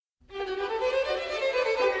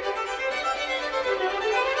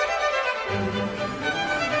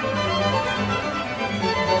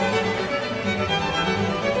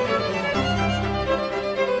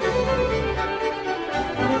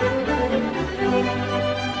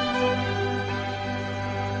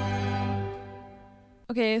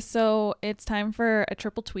Okay, so it's time for a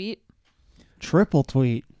triple tweet. Triple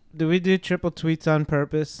tweet. Do we do triple tweets on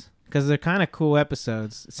purpose? Because they're kind of cool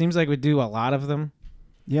episodes. It seems like we do a lot of them.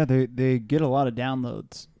 Yeah, they get a lot of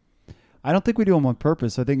downloads. I don't think we do them on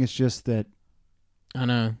purpose. I think it's just that. I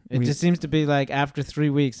know. It just seems to be like after 3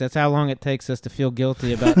 weeks, that's how long it takes us to feel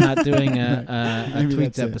guilty about not doing a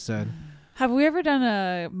tweets episode. Have we ever done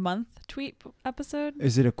a month tweet episode?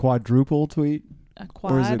 Is it a quadruple tweet? A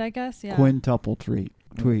quad, I guess, yeah. Quintuple tweet.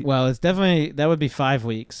 Well, it's definitely, that would be 5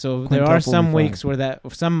 weeks. So there are some weeks where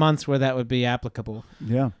some months where that would be applicable.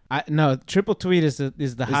 Yeah. No, triple tweet is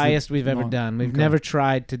the highest we've ever done. We've never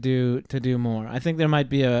tried to do more. I think there might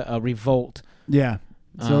be a revolt. Yeah.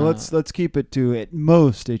 So let's keep it to at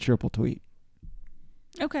most a triple tweet.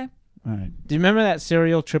 Okay. All right. Do you remember that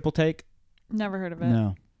cereal Triple Take? Never heard of it.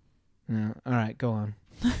 No. No. All right, go on.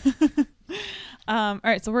 All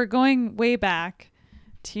right, so we're going way back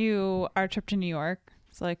to our trip to New York.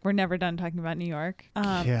 So like we're never done talking about New York.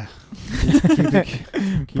 Yeah.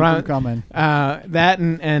 keep it coming. That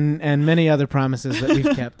and many other promises that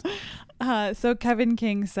we've kept. So Kevin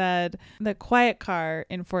King said that quiet car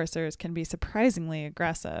enforcers can be surprisingly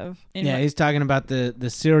aggressive. He's talking about the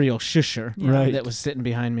serial shusher that was sitting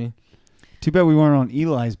behind me. Too bad we weren't on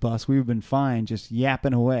Eli's bus. We've been fine just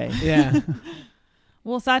yapping away. Yeah.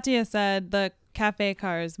 Well, Satya said the cafe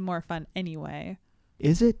car is more fun anyway.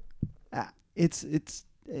 Is it?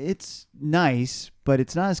 It's nice, but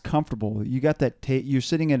it's not as comfortable. You got that you're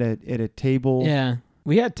sitting at a table. Yeah.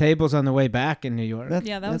 We had tables on the way back in New York.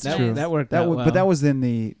 That's true. That worked out well. But that was in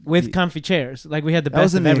the... With comfy chairs. Like we had the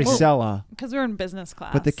best of everything. That was in the Excella. Because we were in business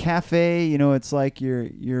class. But the cafe, it's like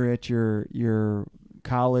you're at your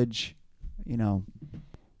college,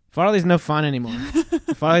 Farley's no fun anymore.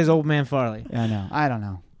 Farley's old man Farley. Yeah, I know. I don't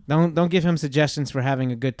know. Don't give him suggestions for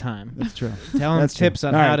having a good time. That's true. Tell him tips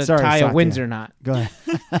on how to tie a Windsor knot. Go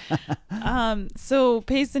ahead. So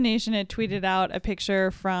Pace the Nation had tweeted out a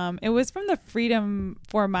picture from the Freedom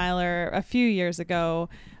 4 Miler a few years ago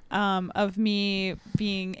of me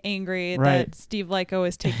being angry that Steve Lyko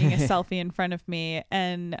was taking a selfie in front of me,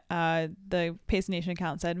 and the Pace the Nation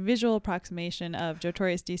account said visual approximation of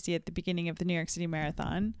Jotorius DC at the beginning of the New York City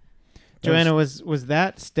Marathon. Joanna, was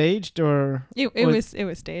that staged or it was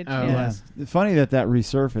staged? Oh, yeah. it was. Funny that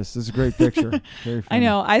resurfaced. It's a great picture. Very funny. I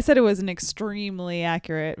know. I said it was an extremely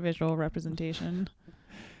accurate visual representation.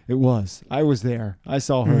 It was. I was there. I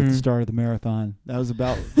saw her at the start of the marathon. That's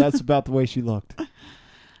about the way she looked.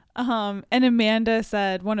 And Amanda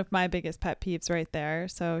said one of my biggest pet peeves right there,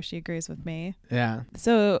 so she agrees with me. Yeah.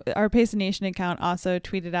 So our Pace the Nation account also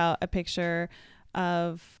tweeted out a picture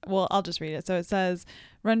of, well, I'll just read it. So it says,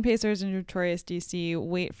 "Run Pacers and Notorious DC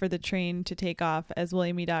wait for the train to take off as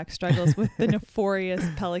William E. Dock struggles with the nefarious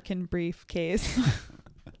Pelican briefcase."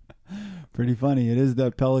 Pretty funny. It is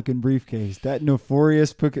that Pelican briefcase. That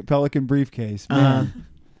nefarious Pelican briefcase. Man.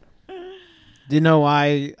 Do you know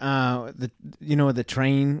why what the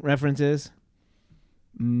train reference is?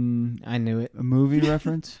 I knew it. A movie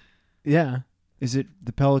reference? Yeah. Is it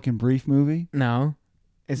the Pelican Brief movie? No.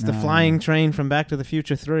 It's the flying train from Back to the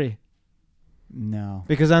Future 3. No.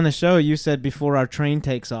 Because on the show you said before our train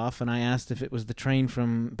takes off, and I asked if it was the train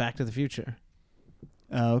from Back to the Future.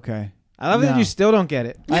 Oh, okay. I love that you still don't get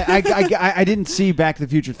it. I didn't see Back to the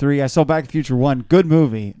Future 3. I saw Back to the Future 1. Good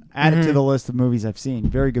movie. Added to the list of movies I've seen.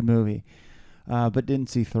 Very good movie. But didn't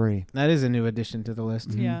see 3. That is a new addition to the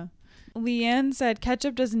list. Mm-hmm. Yeah. Leanne said,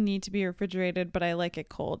 ketchup doesn't need to be refrigerated, but I like it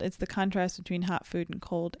cold. It's the contrast between hot food and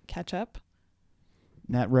cold ketchup.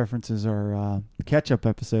 That references our ketchup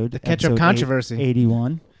episode. The ketchup controversy.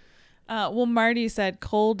 81. Well, Marty said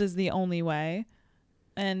cold is the only way.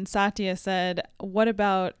 And Satya said, what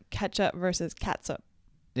about ketchup versus catsup?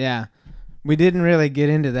 Yeah. We didn't really get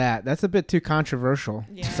into that. That's a bit too controversial,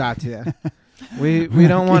 yeah. Satya. We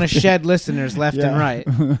don't want to shed listeners left and right.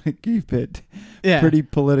 Keep it pretty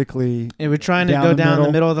politically. Yeah, we're trying to go down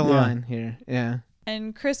the middle of the line here. Yeah.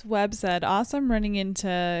 And Chris Webb said, awesome running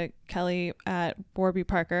into Kelly at Warby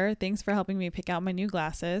Parker. Thanks for helping me pick out my new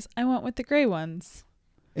glasses. I went with the gray ones.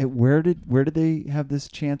 Where did they have this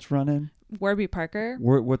chance run in? Warby Parker.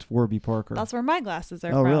 What's Warby Parker? That's where my glasses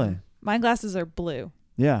are from. Oh, really? My glasses are blue.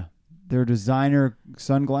 Yeah. They're designer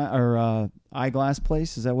sunglass or eyeglass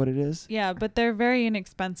place. Is that what it is? Yeah, but they're very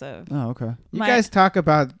inexpensive. Oh, okay. You guys talk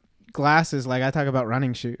about glasses like I talk about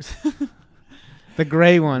running shoes. The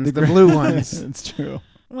gray ones, the blue ones. It's true.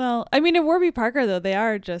 Well, I mean, at Warby Parker, though, they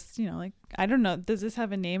are just, like, I don't know. Does this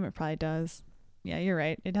have a name? It probably does. Yeah, you're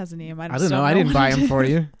right. It has a name. I don't know. I didn't buy them for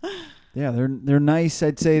you. Yeah, they're nice.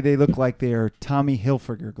 I'd say they look like they are Tommy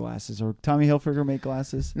Hilfiger glasses. Or Tommy Hilfiger make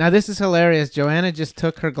glasses? Now, this is hilarious. Joanna just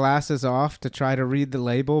took her glasses off to try to read the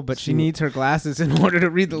label, but she needs her glasses in order to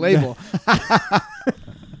read the label.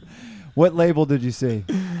 What label did you see?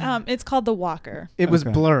 It's called the Walker. It was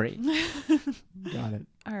blurry. Got it.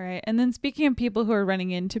 All right. And then speaking of people who are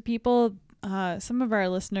running into people, some of our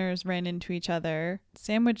listeners ran into each other.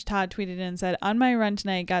 Sandwich Todd tweeted in and said, on my run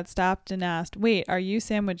tonight, got stopped and asked, wait, are you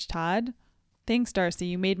Sandwich Todd? Thanks, Darcy.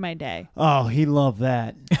 You made my day. Oh, he loved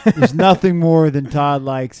that. There's nothing more than Todd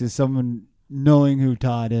likes is someone knowing who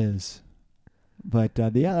Todd is. But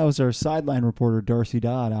yeah, that was our sideline reporter, Darcy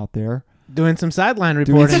Dodd, out there. Doing some sideline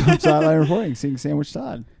reporting. Seeing Sandwich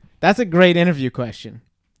Todd. That's a great interview question.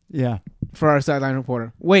 Yeah. For our sideline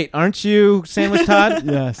reporter. Wait, aren't you Sandwich Todd?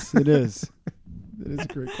 Yes, it is. It is a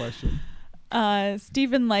great question.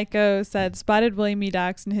 Stephen Lyko said, spotted William E.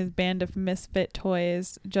 Dox and his band of misfit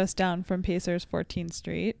toys just down from Pacers 14th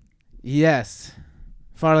Street. Yes.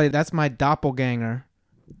 Farley, that's my doppelganger.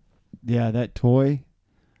 Yeah, that toy.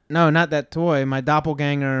 No, not that toy. My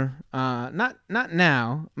doppelganger. Not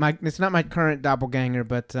now. It's not my current doppelganger,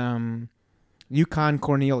 but Yukon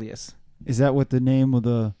Cornelius. Is that what the name of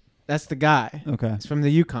the? That's the guy. Okay. It's from the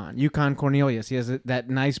Yukon Cornelius. He has that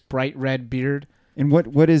nice bright red beard. And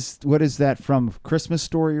what is that from? Christmas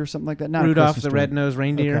Story or something like that? Not Rudolph the Red-Nosed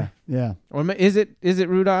Reindeer. Okay. Yeah. Or is it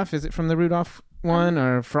Rudolph? Is it from the Rudolph one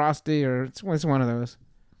or Frosty or it's one of those?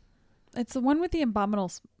 It's the one with the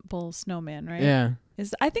abominable snowman, right? Yeah.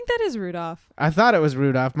 I think that is Rudolph. I thought it was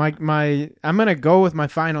Rudolph. I'm gonna go with my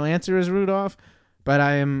final answer is Rudolph, but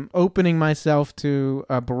I am opening myself to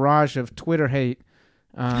a barrage of Twitter hate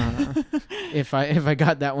if I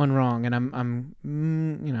got that one wrong, and I'm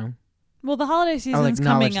Well, the holiday season's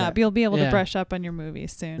coming up. That. You'll be able to brush up on your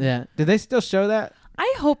movies soon. Yeah. Did they still show that?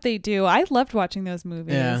 I hope they do. I loved watching those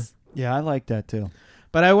movies. Yeah. Yeah, I like that too.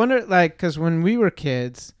 But I wonder, because when we were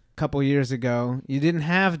kids a couple years ago, you didn't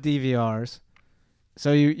have DVRs.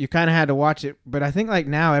 So you kind of had to watch it, but I think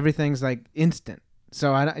now everything's instant.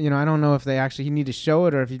 So I don't know if they actually need to show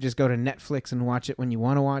it or if you just go to Netflix and watch it when you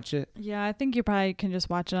want to watch it. Yeah, I think you probably can just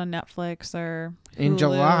watch it on Netflix or Hulu. In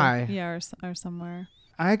July. Yeah, or somewhere.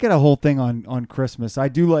 I get a whole thing on Christmas. I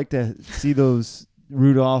do like to see those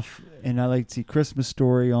Rudolph, and I like to see Christmas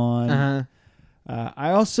Story on. Uh-huh.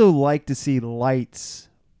 I also like to see lights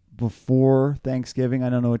before Thanksgiving. I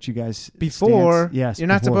don't know what you guys before. Yes, you're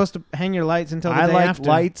not supposed to hang your lights until the day after. I like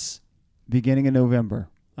lights beginning of November.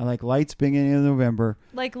 I like lights beginning of November.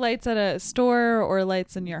 Like lights at a store or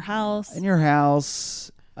lights in your house. In your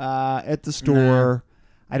house, at the store.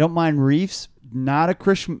 Nah. I don't mind wreaths. Not a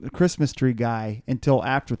Christmas tree guy until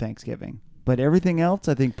after Thanksgiving. But everything else,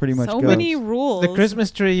 I think, pretty much goes. So many rules. The Christmas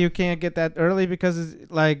tree, you can't get that early because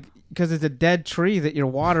it's a dead tree that you're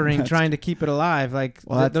watering, trying to keep it alive.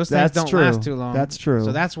 Those things don't last too long. That's true.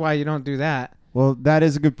 So that's why you don't do that. Well, that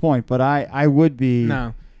is a good point. But I would be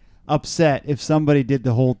upset if somebody did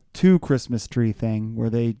the whole 2 Christmas tree thing where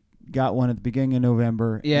they got one at the beginning of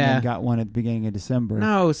November and then got one at the beginning of December.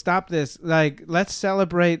 No, stop this. Let's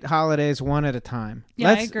celebrate holidays one at a time.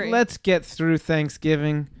 Yeah, I agree. Let's get through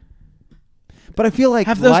Thanksgiving. But I feel like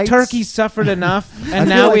have those turkeys suffered enough, and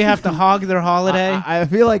now we have to hog their holiday? I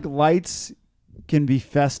feel like lights can be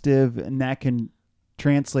festive, and that can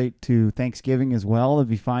translate to Thanksgiving as well. It'd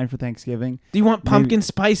be fine for Thanksgiving. Do you want pumpkin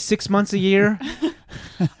spice 6 months a year?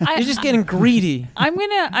 You're just getting greedy.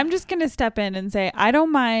 I'm just gonna step in and say I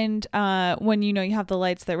don't mind when you have the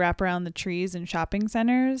lights that wrap around the trees in shopping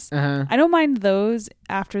centers. Uh-huh. I don't mind those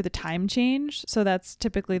after the time change. So that's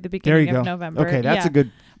typically the beginning of November. Okay, that's a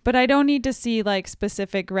good. But I don't need to see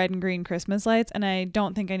specific red and green Christmas lights, and I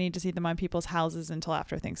don't think I need to see them on people's houses until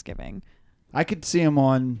after Thanksgiving. I could see them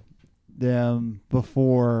on them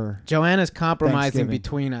before. Joanna's compromising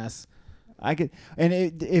between us. I could, and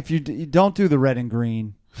if you don't do the red and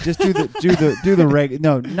green, just do the reg.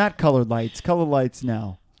 No, not colored lights. Colored lights,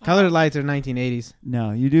 no. Colored lights are 1980s.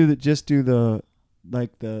 No, you do just do the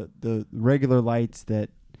regular lights that.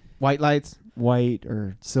 White lights. White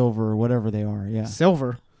or silver or whatever they are. Yeah.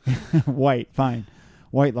 Silver. White, fine.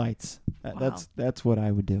 White lights. That's what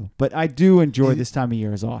I would do. But I do enjoy this time of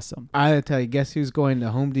year. Is awesome. I tell you, guess who's going to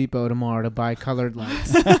Home Depot tomorrow to buy colored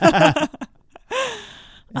lights?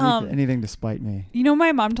 Anything to spite me.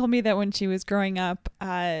 My mom told me that when she was growing up,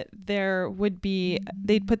 they'd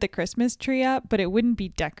put the Christmas tree up, but it wouldn't be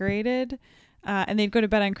decorated. And they'd go to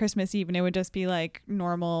bed on Christmas Eve and it would just be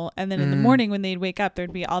normal. And then in the morning when they'd wake up,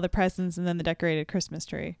 there'd be all the presents and then the decorated Christmas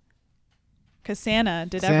tree. Because Santa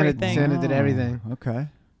did everything. Santa did everything. Okay.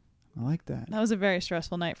 I like that. That was a very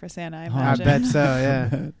stressful night for Santa, I I imagine. bet so,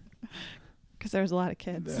 yeah. Because there's a lot of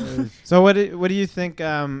kids. So what do you think?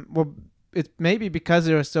 Well, it's maybe because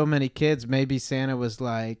there are so many kids. Maybe Santa was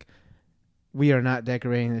like, "We are not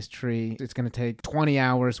decorating this tree. It's going to take 20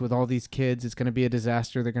 hours with all these kids. It's going to be a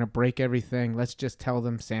disaster. They're going to break everything. Let's just tell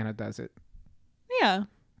them Santa does it." Yeah,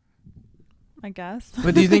 I guess.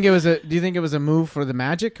 But do you think it was a move for the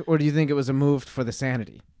magic, or do you think it was a move for the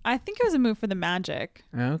sanity? I think it was a move for the magic.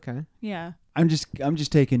 Oh, okay. Yeah. I'm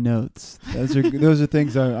just taking notes. Those are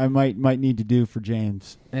things I might need to do for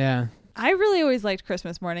James. Yeah. I really always liked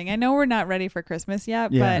Christmas morning. I know we're not ready for Christmas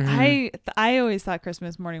yet, Yeah. but Mhm. I always thought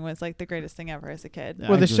Christmas morning was like the greatest thing ever as a kid. Yeah.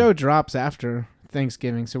 Well, I the agree. show drops after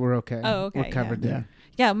Thanksgiving, so we're okay. Oh, okay, We're covered yeah. there.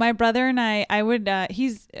 Yeah, my brother and I would,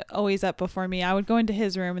 he's always up before me. I would go into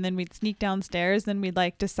his room and then we'd sneak downstairs. Then we'd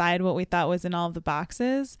like decide what we thought was in all of the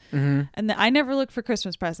boxes. Mm-hmm. And I never looked for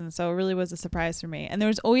Christmas presents, so it really was a surprise for me. And there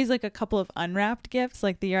was always like a couple of unwrapped gifts.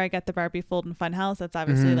 Like the year I got the Barbie Fold and Funhouse, that's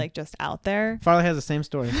obviously Mhm. like just out there. Farley has the same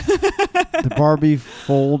story. The Barbie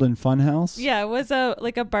Fold and Funhouse. Yeah, it was a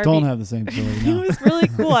Barbie. Don't have the same story. It No. was really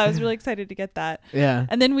cool. I was really excited to get that. Yeah.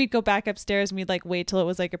 And then we'd go back upstairs and we'd like wait till it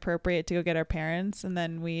was like appropriate to go get our parents, and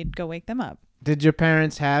then we'd go wake them up. Did your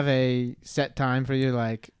parents have a set time for you?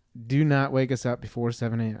 Like, do not wake us up before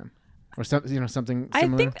 7 a.m. or something, something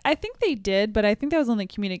similar? I think they did, but I think that was only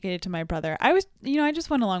communicated to my brother. I just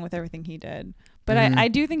went along with everything he did. But Mhm. I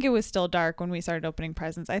do think it was still dark when we started opening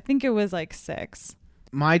presents. I think it was like 6.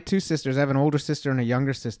 My two sisters, I have an older sister and a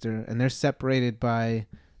younger sister, and they're separated by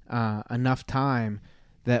enough time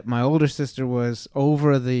that my older sister was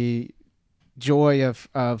over the joy of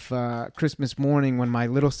Christmas morning when my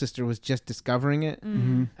little sister was just discovering it.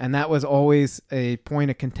 Mhm. And that was always a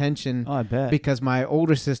point of contention Oh, I bet. because my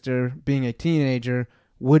older sister, being a teenager,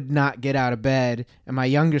 would not get out of bed, and my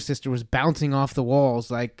younger sister was bouncing off the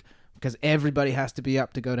walls like because everybody has to be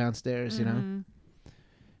up to go downstairs, you know. Mhm.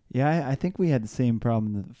 Yeah, I think we had the same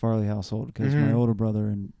problem in the Farley household because my Mhm. older brother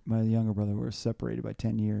and my younger brother were separated by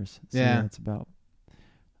 10 years. So Yeah. it's about.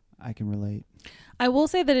 I can relate. I will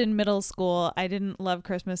say that in middle school, I didn't love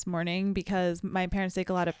Christmas morning because my parents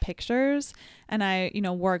take a lot of pictures, and I,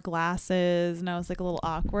 wore glasses, and I was like a little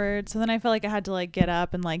awkward. So then I felt like I had to like get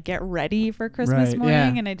up and like get ready for Christmas Right. morning,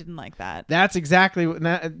 Yeah. and I didn't like that. That's exactly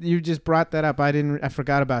you just brought that up. I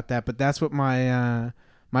forgot about that, but that's what my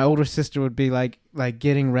older sister would be like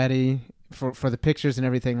getting ready for the pictures and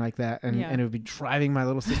everything like that, and Yeah. it would be driving my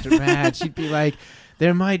little sister mad. She'd be like,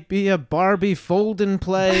 "There might be a Barbie fold and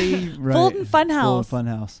play." Right. Fold and Funhouse. Fold and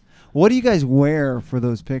Funhouse. What do you guys wear for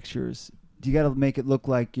those pictures? Do you got to make it look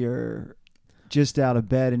like you're just out of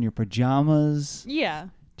bed in your pajamas? Yeah.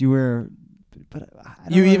 Do you wear? But I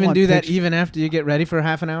don't You really even want do that pictures- even after you get ready for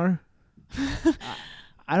half an hour?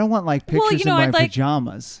 I don't want like Well, pictures in my I'd like-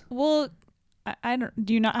 pajamas. Well, I don't.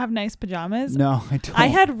 Do you not have nice pajamas? No, I don't. I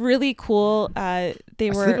had really cool. They I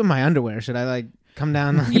were. sleep in my underwear. Should I like come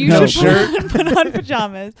down? You No should shirt. put on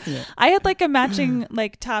pajamas. Yeah. I had like a matching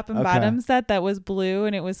like top and Okay. bottom set that was blue,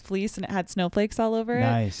 and it was fleece, and it had snowflakes all over it.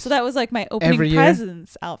 Nice. So that was like my opening Every year?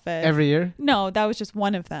 presents outfit. Every year? No, that was just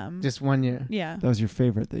one of them. Just 1 year. Yeah. That was your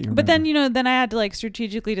favorite that you. But then remember. then I had to like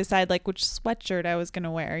strategically decide like which sweatshirt I was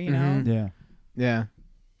gonna wear. You know, Mhm. Yeah, Yeah.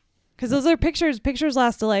 because those are pictures. Pictures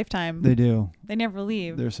last a lifetime. they do. They never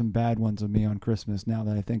leave. There's some bad ones of me on Christmas now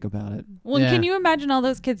that I think about it. Well, Yeah. can you imagine all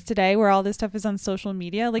those kids today where all this stuff is on social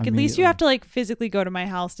media? Like, at least you Immediately. have to like physically go to my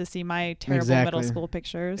house to see my terrible middle Exactly. school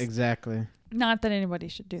pictures. Exactly. Not that anybody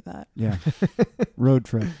should do that. Yeah, road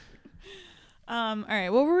trip. All right,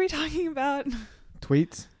 what were we talking about?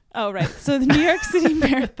 Tweets? Oh, right. So the New York City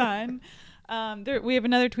Marathon. We have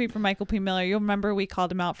another tweet from Michael P. Miller. You'll remember we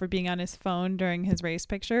called him out for being on his phone during his race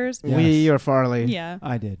pictures. Yes. We or Farley? Yeah,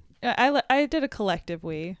 I did. I did a collective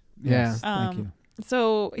we. Yes, Yeah. thank you.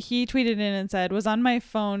 So he tweeted in and said, was on my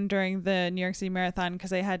phone during the New York City Marathon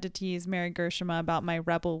because I had to tease Mary Gershema about my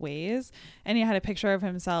rebel ways. And he had a picture of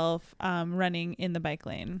himself running in the bike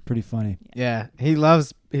lane. Pretty funny. Yeah. He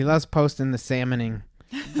loves posting the salmoning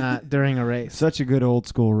during a race. Such a good old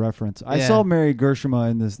school reference. I Yeah. saw Mary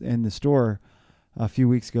Gershema in the store a few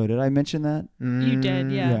weeks ago. Did I mention that? You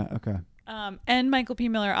did, yeah. Yeah. Okay. And Michael P.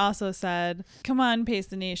 Miller also said, come on, Pace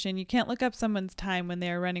the Nation. You can't look up someone's time when they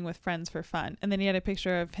are running with friends for fun. And then he had a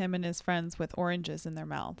picture of him and his friends with oranges in their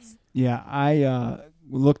mouths. Yeah, I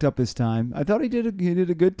looked up his time. I thought he did a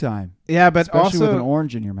good time. Yeah, but Especially with an also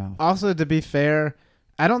orange in your mouth. also to be fair,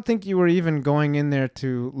 I don't think you were even going in there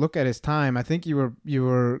to look at his time. I think you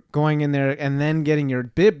were going in there and then getting your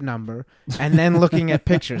bib number and then looking at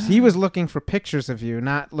pictures. He was looking for pictures of you,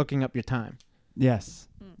 not looking up your time. Yes,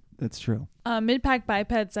 that's true. Midpack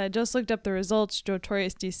Biped said, just looked up the results. Joe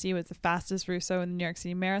Torres DC was the fastest Russo in the New York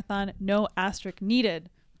City Marathon. No asterisk needed.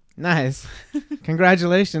 Nice.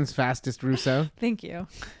 Congratulations, fastest Russo. Thank you.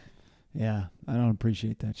 Yeah, I don't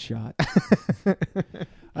appreciate that shot.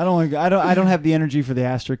 I don't have the energy for the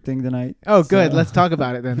asterisk thing tonight. Oh, good. Let's talk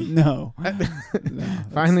about it then. No.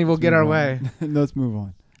 Finally, we'll get our way. Let's move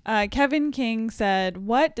on. Kevin King said,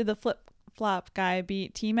 "What did the flip-flop guy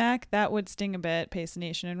beat T-Mac? That would sting a bit, Pace the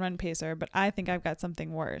Nation and Run Pacer, but I think I've got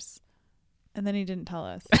something worse." And then he didn't tell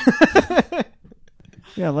us.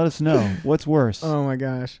 Yeah, let us know. What's worse? Oh, my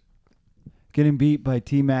gosh. Getting beat by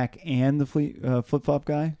T-Mac and the flip-flop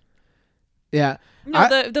guy? Yeah.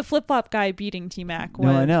 No, the flip-flop guy beating T-Mac. No,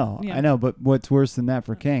 I know. Yeah. I know, but what's worse than that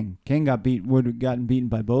for King? King would have gotten beaten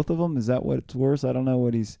by both of them? Is that what's worse? I don't know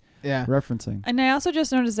what he's referencing. And I also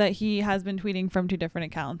just noticed that he has been tweeting from 2 different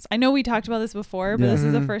accounts. I know we talked about this before, but this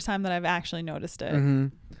is the first time that I've actually noticed it.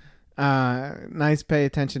 Mm-hmm. Nice pay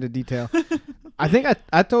attention to detail. I think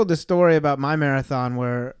I told the story about my marathon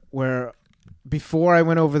where before I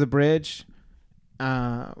went over the bridge,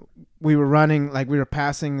 we were running, like we were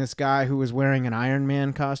passing this guy who was wearing an Iron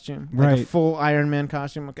Man costume, like a full Iron Man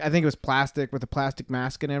costume. I think it was plastic with a plastic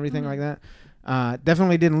mask and everything like that.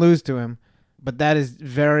 Definitely didn't lose to him, but that is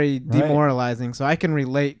very demoralizing. So I can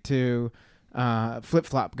relate to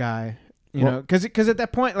flip-flop guy, you know, because at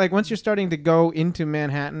that point, like once you're starting to go into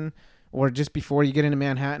Manhattan or just before you get into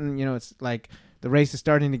Manhattan, you know, it's like the race is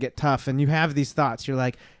starting to get tough and you have these thoughts. You're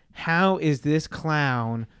like, how is this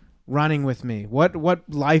clown running with me? What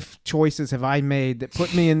life choices have I made that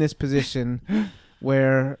put me in this position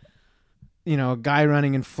where, you know, a guy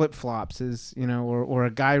running in flip-flops is, you know, or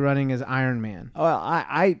a guy running as Iron Man? Well,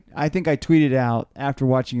 I think I tweeted out after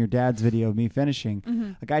watching your dad's video of me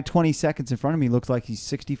finishing, a guy 20 seconds in front of me looks like he's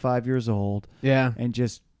 65 years old. Yeah. And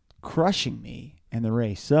just crushing me in the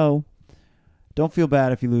race. So don't feel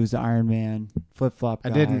bad if you lose to Iron Man, flip-flop guy.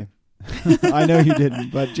 I didn't. I know you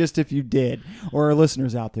didn't, but just if you did, or our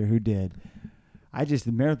listeners out there who did,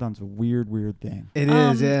 the marathon's a weird thing. It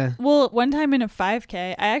is, yeah. Well, one time in a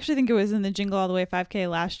 5K, I actually think it was in the Jingle All the Way 5K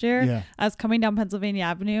last year. Yeah. I was coming down Pennsylvania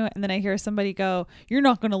Avenue, and then I hear somebody go, "You're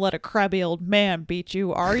not going to let a crabby old man beat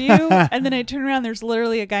you, are you?" And then I turn around, there's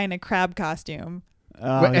literally a guy in a crab costume.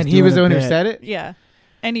 And he was the one who said it? Yeah.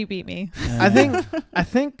 And he beat me. I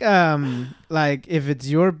think like if it's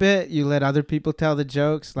your bit, you let other people tell the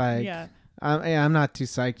jokes. Like, I'm not too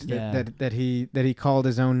psyched that he called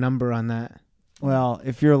his own number on that. Well,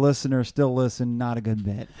 if you're a listener, still listen. Not a good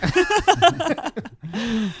bit.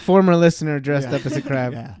 Former listener dressed up as a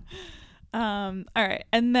crab. Yeah. All right,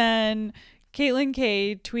 and then Caitlin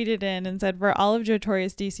K tweeted in and said, "For all of Joe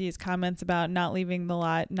Torres DC's comments about not leaving the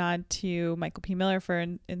lot, nod to Michael P. Miller for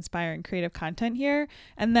inspiring creative content here."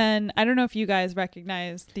 And then I don't know if you guys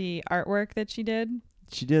recognize the artwork that she did.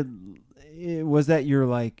 She did. Was that your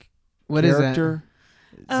like what character?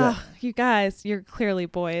 You guys, you're clearly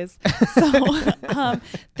boys. So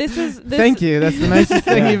this is Thank you. That's the nicest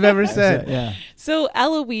thing you've ever said. Yeah. So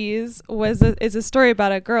Eloise is a story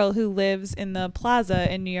about a girl who lives in the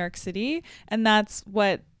plaza in New York City, and that's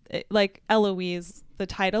what like Eloise the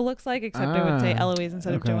title looks like, except I would say Eloise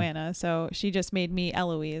instead of Joanna. So she just made me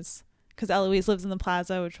Eloise because Eloise lives in the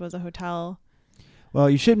plaza, which was a hotel. Well,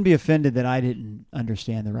 you shouldn't be offended that I didn't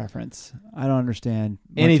understand the reference. I don't understand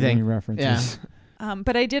anything references. Yeah.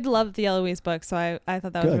 But I did love the Eloise book, so I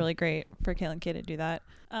thought that was really great for Caitlin K to do that.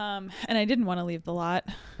 And I didn't want to leave the lot.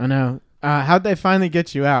 I know. How'd they finally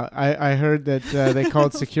get you out? I heard that they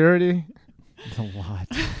called security. The lot.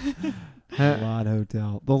 The lot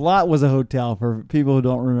hotel. The lot was a hotel for people who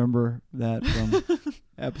don't remember that from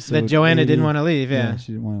episode that Joanna 80. didn't want to leave, yeah.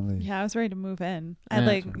 She didn't want to leave. Yeah, I was ready to move in.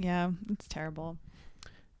 It's terrible.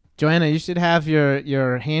 Joanna, you should have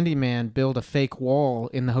your handyman build a fake wall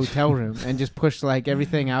in the hotel room and just push like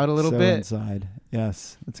everything out a little bit. Inside.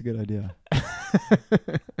 Yes, that's a good idea.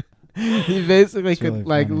 You basically could really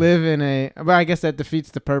like funny. live in a, but I guess that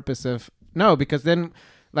defeats the purpose of, no, because then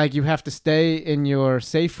like you have to stay in your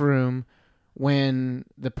safe room when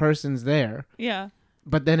the person's there. Yeah.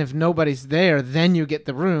 But then if nobody's there, then you get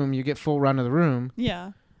the room, you get full run of the room.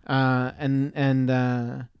 Yeah. And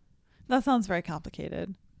that sounds very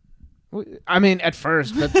complicated. I mean, at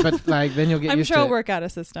first, but like then you'll get used to it. I'm sure I'll work out a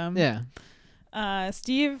system. Yeah.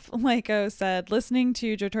 Steve Lyko said, listening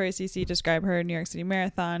to Joe Torre CC describe her New York City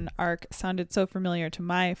Marathon arc sounded so familiar to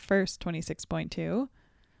my first 26.2.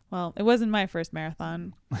 Well, it wasn't my first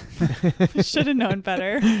marathon. Should have known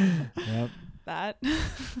better. Yep. That.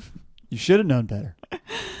 You should have known better.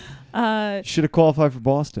 Should have qualified for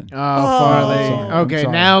Boston. Oh, Farley. Sorry. Okay,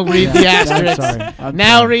 now read the asterisks. I'm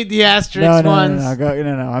now sorry. read the asterisks ones.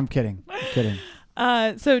 No, I'm kidding.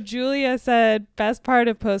 So Julia said, best part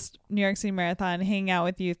of post New York City Marathon, hanging out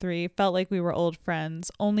with you three. Felt like we were old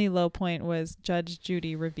friends. Only low point was Judge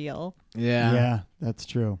Judy reveal. Yeah, that's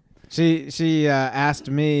true. She asked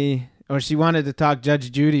me, or she wanted to talk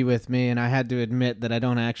Judge Judy with me, and I had to admit that I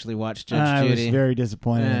don't actually watch Judge Judy. I was very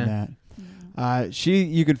disappointed in that.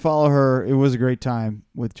 You could follow her. It was a great time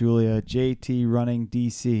with Julia. JT Running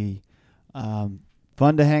DC.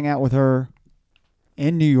 Fun to hang out with her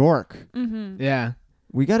in New York. Mm-hmm. Yeah.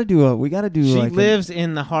 We got to do. She lives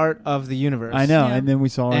in the heart of the universe. I know, and then we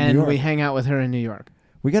saw her in New York. And we hang out with her in New York.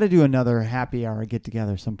 We got to do another happy hour get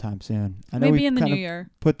together sometime soon. I know maybe in the new year.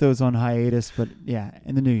 Put those on hiatus, but yeah,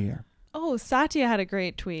 in the new year. Oh, Satya had a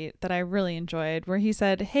great tweet that I really enjoyed where he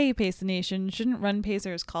said, "Hey, Pacer Nation, shouldn't Run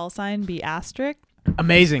Pacer's call sign be asterisk?"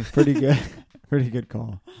 Amazing. Pretty good. Pretty good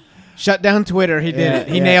call. Shut down Twitter. He did it.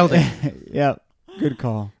 He nailed it. Yeah. Good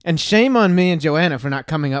call. And shame on me and Joanna for not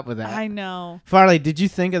coming up with that. I know. Farley, did you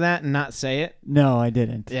think of that and not say it? No, I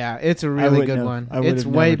didn't. Yeah, it's a really good one. It's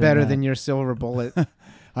way better than your silver bullet.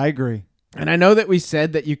 I agree. And I know that we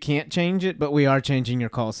said that you can't change it, but we are changing your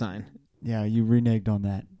call sign. Yeah, you reneged on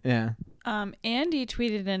that. Yeah. Andy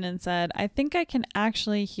tweeted in and said, I think I can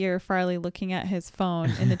actually hear Farley looking at his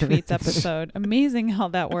phone in the tweets episode. Amazing how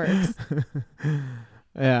that works.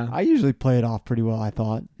 Yeah, I usually play it off pretty well, I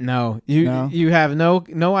thought. No, you have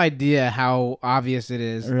no idea how obvious it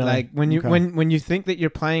is. Really? Like when you think that you're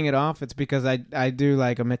playing it off, it's because I do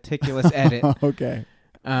like a meticulous edit. Okay.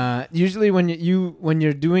 Usually when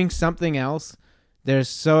you're doing something else, there's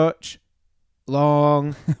such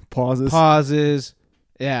long pauses.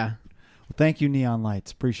 Yeah. Thank you, Neon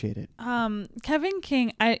Lights. Appreciate it. Kevin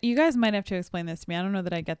King, you guys might have to explain this to me. I don't know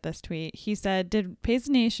that I get this tweet. He said, did Pace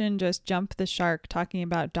Nation just jump the shark talking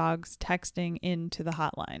about dogs texting into the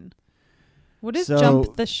hotline? What does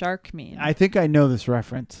jump the shark mean? I think I know this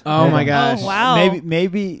reference. Oh my gosh. Oh, wow.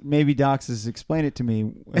 Maybe Docs has explained it to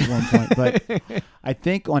me at one point, but I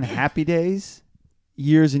think on Happy Days,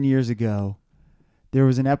 years and years ago, there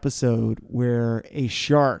was an episode where a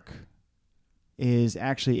shark is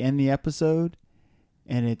actually in the episode,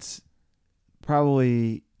 and it's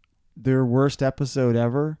probably their worst episode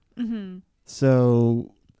ever. Mm-hmm.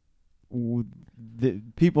 So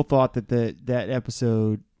people thought that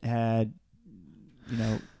episode had,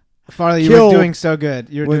 Farley, you were doing so good.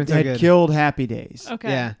 You were doing so good. Had killed Happy Days. Okay.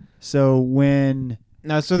 Yeah. So when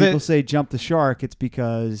people say jump the shark, it's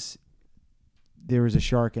because there was a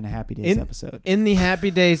shark in a Happy Days episode. In the Happy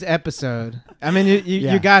Days episode, I mean,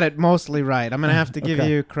 you got it mostly right. I'm gonna have to give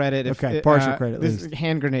you credit. Partial credit. This is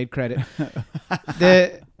hand grenade credit.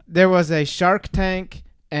 There was a Shark Tank,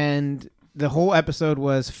 and the whole episode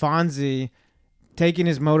was Fonzie taking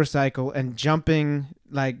his motorcycle and jumping,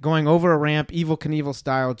 like going over a ramp, Evel Knievel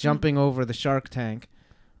style, jumping over the Shark Tank,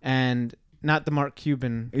 and not the Mark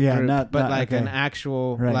Cuban group, but an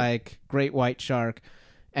actual like great white shark.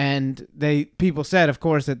 And people said, of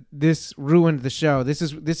course, that this ruined the show. This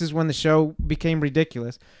is when the show became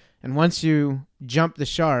ridiculous. And once you jump the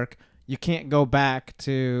shark, you can't go back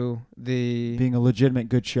to being a legitimate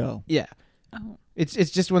good show. Yeah. Oh. It's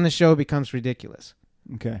just when the show becomes ridiculous.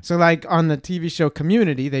 Okay. So like on the TV show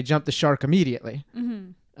Community, they jumped the shark immediately.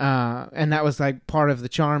 Mm-hmm. And that was like part of the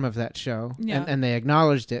charm of that show. Yeah. And they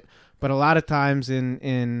acknowledged it. But a lot of times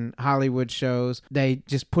in Hollywood shows, they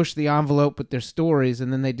just push the envelope with their stories,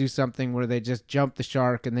 and then they do something where they just jump the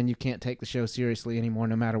shark, and then you can't take the show seriously anymore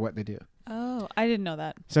no matter what they do. Oh, I didn't know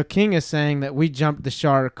that. So King is saying that we jumped the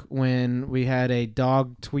shark when we had a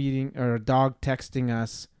dog tweeting or a dog texting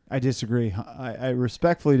us. I disagree. I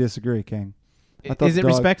respectfully disagree, King. Is it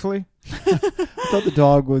respectfully? I thought the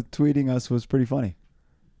dog was tweeting us was pretty funny.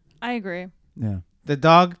 I agree. Yeah. The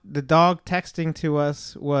dog texting to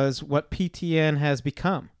us was what PTN has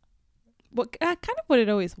become. Kind of what it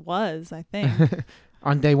always was, I think.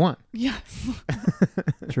 On day one. Yes.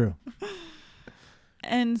 True.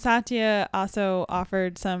 And Satya also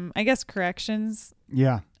offered some, I guess, corrections.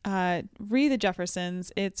 Yeah. Re the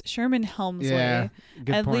Jeffersons, it's Sherman Helmsley. Yeah,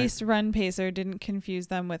 At least Run Pacer didn't confuse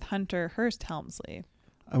them with Hunter Hearst Helmsley.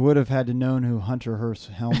 I would have had to known who Hunter Hearst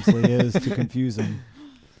Helmsley is to confuse him.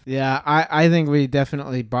 Yeah, I think we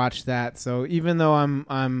definitely botched that. So even though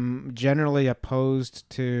I'm generally opposed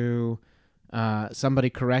to somebody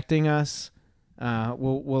correcting us,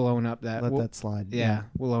 we'll own up that. Let that slide. Yeah,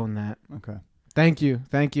 we'll own that. Okay. Thank you,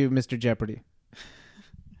 Mr. Jeopardy.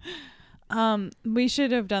 We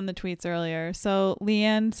should have done the tweets earlier. So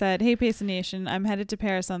Leanne said, "Hey, Pace Nation, I'm headed to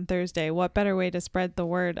Paris on Thursday. What better way to spread the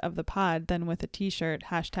word of the pod than with a T-shirt?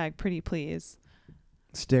 #pretty please."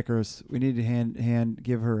 Stickers. We need to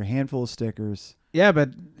give her a handful of stickers. Yeah, but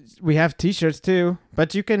we have T-shirts too.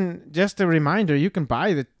 But you can, just a reminder, you can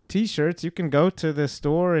buy the T-shirts. You can go to the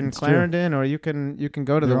store in Clarendon, or you can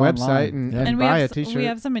go to the website and buy a T-shirt. We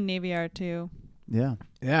have some in Navy Yard too. Yeah.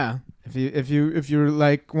 Yeah. If you're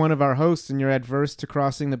like one of our hosts and you're adverse to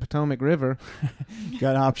crossing the Potomac River,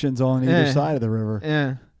 got options on either side of the river.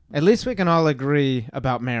 Yeah. At least we can all agree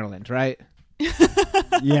about Maryland, right?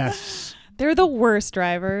 Yes. They're the worst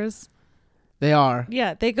drivers. They are.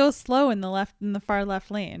 Yeah, they go slow in the far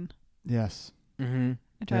left lane. Yes. Mm-hmm.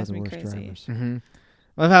 It drives me crazy. Mm-hmm.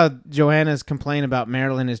 I love how Joanna's complain about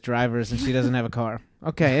Maryland as drivers and she doesn't have a car.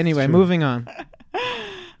 Okay, anyway, moving on.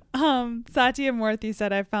 Satya Murthy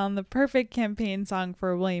said, I found the perfect campaign song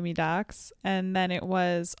for William E. Docs, and then it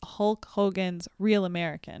was Hulk Hogan's Real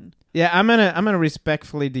American. Yeah, I'm gonna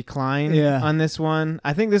respectfully decline on this one.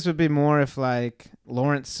 I think this would be more if like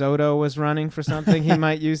Lawrence Soto was running for something. He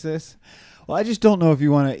might use this. Well, I just don't know if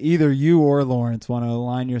you want to, either you or Lawrence want to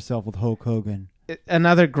align yourself with Hulk Hogan.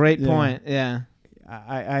 Another great point. Yeah.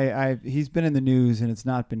 He's been in the news and it's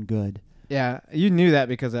not been good. Yeah, you knew that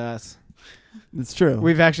because of us. It's true.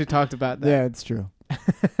 We've actually talked about that. Yeah, it's true.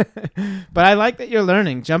 But I like that you're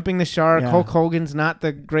learning. Jumping the shark. Yeah. Hulk Hogan's not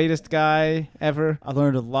the greatest guy ever. I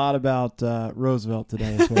learned a lot about Roosevelt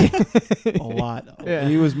today as well. A lot. Yeah.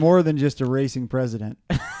 He was more than just a racing president.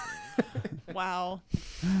 Wow.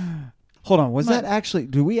 Hold on. Was that actually,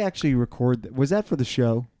 do we actually record? Was that for the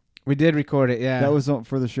show? We did record it, yeah. That was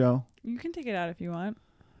for the show? You can take it out if you want.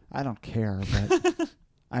 I don't care, but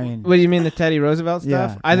I mean. What do you mean, the Teddy Roosevelt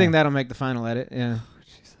stuff? Yeah, I think that'll make the final edit, yeah.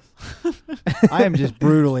 I am just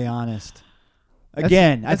brutally honest.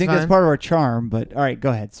 Again, I think that's part of our charm, but all right,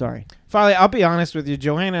 go ahead. Sorry. Farley, I'll be honest with you.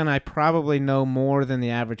 Joanna and I probably know more than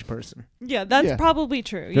the average person. Yeah, that's probably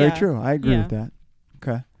true. Very true. I agree with that.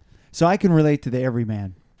 Okay. So I can relate to the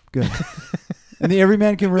everyman. Good. And the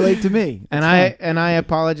everyman can relate to me. And I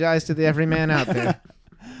apologize to the everyman out there.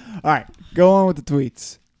 All right. Go on with the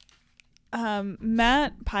tweets.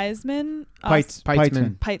 Matt Peitzman.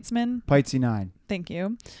 Peitzman9. Thank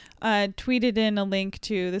you. Tweeted in a link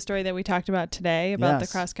to the story that we talked about today about the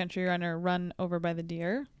cross-country runner run over by the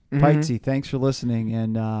deer. Mm-hmm. Peitzy, thanks for listening,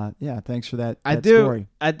 and thanks for that story.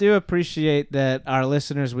 I do appreciate that our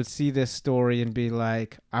listeners would see this story and be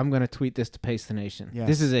like, I'm going to tweet this to Pace the Nation. Yes.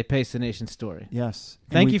 This is a Pace the Nation story. Yes.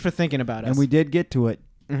 Thank you for thinking about us. And we did get to it.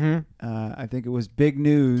 Mm-hmm. I think it was big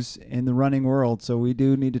news in the running world, so we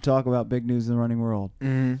do need to talk about big news in the running world.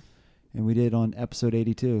 Mm-hmm. And we did on episode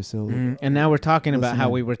 82. So, and now we're talking about how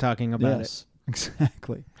we were talking about it.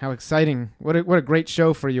 Exactly. How exciting. What a great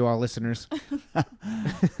show for you all listeners.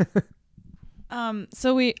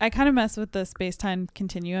 So I kind of mess with the space-time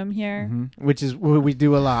continuum here. Mm-hmm. Which is what we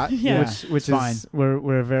do a lot. Yeah. Which fine. Is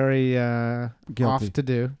we're very off to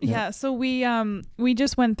do. Yeah. So we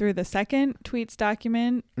just went through the second tweets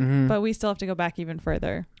document, but we still have to go back even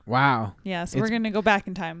further. Wow. Yeah. So we're going to go back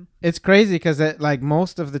in time. It's crazy because like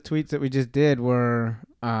most of the tweets that we just did were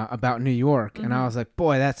about New York. And I was like,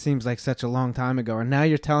 boy, that seems like such a long time ago. And now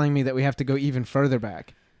you're telling me that we have to go even further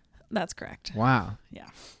back. That's correct. Wow. Yeah.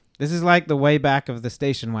 This is like the way back of the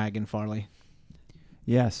station wagon, Farley.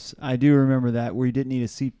 Yes, I do remember that, where you didn't need a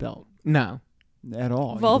seatbelt. No. At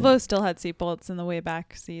all. Volvo still had seatbelts in the way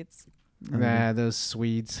back seats. Those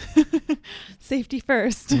Swedes. Safety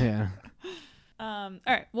first. Yeah. All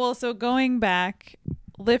right. Well, so going back,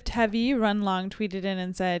 Lift Heavy Run Long tweeted in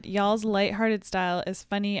and said, y'all's lighthearted style is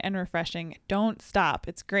funny and refreshing. Don't stop.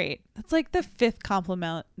 It's great. That's like the fifth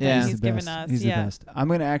compliment that he's given us. He's the best. I'm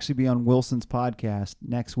going to actually be on Wilson's podcast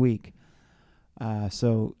next week.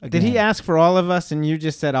 So again, did he ask for all of us and you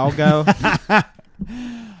just said, I'll go?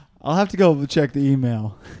 I'll have to go check the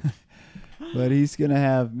email. But he's going to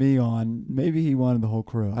have me on. Maybe he wanted the whole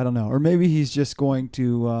crew. I don't know. Or maybe he's just going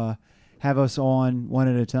to have us on one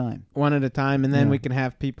at a time. One at a time, and then we can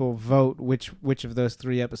have people vote which of those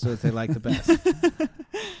 3 episodes they like the best.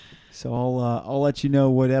 So I'll let you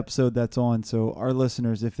know what episode that's on. So our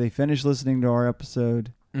listeners, if they finish listening to our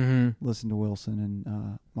episode, listen to Wilson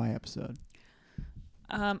and my episode.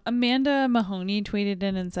 Amanda Mahoney tweeted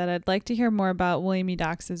in and said, I'd like to hear more about William E.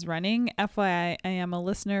 Docs' running. FYI, I am a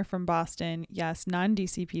listener from Boston. Yes,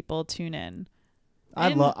 non-DC people, tune in.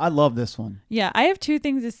 I love this one. Yeah, I have 2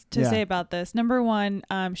 things to say about this. Number one,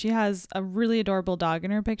 she has a really adorable dog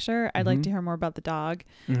in her picture. I'd like to hear more about the dog.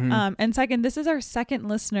 And second, this is our second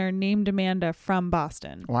listener named Amanda from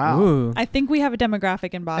Boston. Wow. Ooh. I think we have a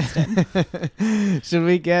demographic in Boston. Should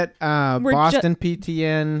we get Boston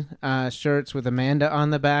PTN shirts with Amanda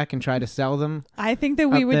on the back and try to sell them? I think that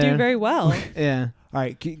we would do very well. Yeah. All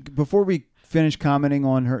right. Before we finish commenting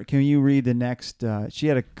on her? Can you read the next? She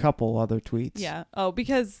had a couple other tweets. Yeah. Oh,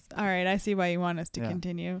 because all right, I see why you want us to Yeah.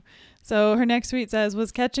 continue. So her next tweet says,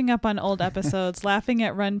 "Was catching up on old episodes, laughing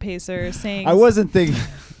at Run Pacer, saying I wasn't thinking.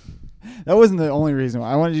 That wasn't the only reason.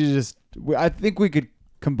 I wanted you to just. I think we could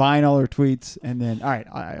combine all her tweets and then. All right,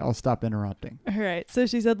 I'll stop interrupting. All right. So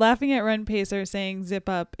she said, laughing at Run Pacer, saying zip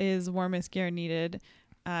up is warmest gear needed,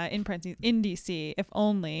 in parentheses in DC, if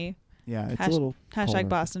only. Yeah, it's a little Hashtag colder.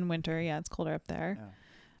 Boston winter. Yeah, it's colder up there. Yeah.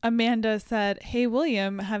 Amanda said, "Hey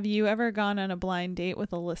William, have you ever gone on a blind date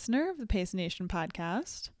with a listener of the Pace Nation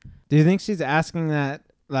podcast?" Do you think she's asking that?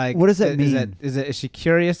 Like, What does that mean? Is she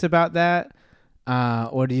curious about that,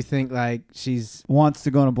 or do you think like she's Wants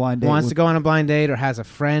to go on a blind date. wants to go on a blind date, or has a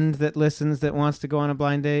friend that listens that wants to go on a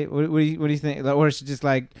blind date? What do you think? Or is she just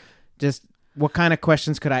like, what kind of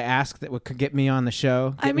questions could I ask that could get me on the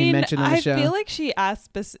show? Get me mentioned on the show? I feel like she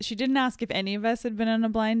asked. She didn't ask if any of us had been on a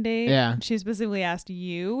blind date. Yeah. She specifically asked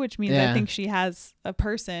you, which means Yeah. I think she has a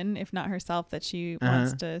person, if not herself, that she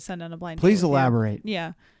wants to send on a blind date. Please with you. elaborate.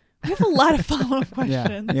 Yeah, we have a lot of follow-up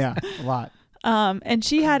questions. Yeah, a lot. And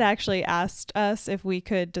she had actually asked us if we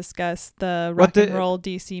could discuss the rock and roll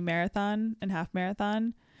DC marathon and half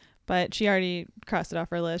marathon, but she already crossed it off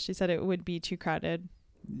her list. She said it would be too crowded.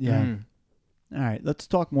 Yeah. Mm. All right, let's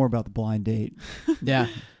talk more about the blind date. Yeah.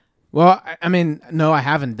 Well, I mean, no, I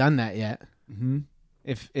haven't done that yet. Mm-hmm.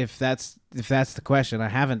 If that's the question, I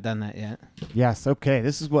haven't done that yet. Yes. Okay.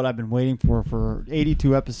 This is what I've been waiting for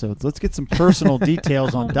 82 episodes. Let's get some personal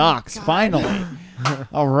details on docs. Finally.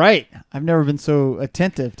 All right. I've never been so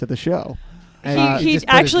attentive to the show. He just put his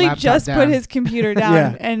actually laptop just down. put his computer down,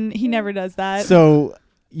 Yeah. and he never does that. So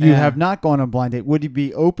you Yeah. have not gone on a blind date. Would you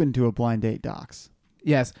be open to a blind date, docs?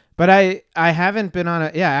 Yes, but I haven't been on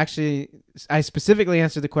a actually I specifically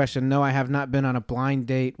answered the question. No, I have not been on a blind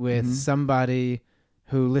date with Mhm. somebody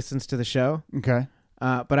who listens to the show. Okay.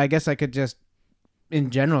 But I guess I could just in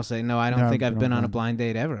general say no. I don't No, think I've you been don't on a know. blind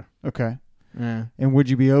date ever. Okay. Yeah, And would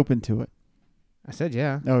you be open to it? I said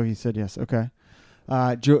yeah. Oh, he said yes. Okay.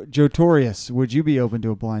 Joe Torius, would you be open to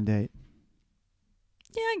a blind date?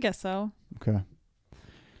 Yeah, I guess so. Okay.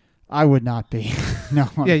 I would not be. No.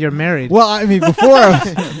 Yeah, you're married. Well, I mean, before I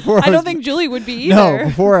was, I don't think Julie would be either. No,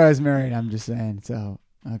 before I was married, I'm just saying. So,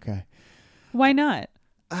 okay. Why not?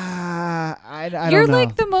 I don't You're know.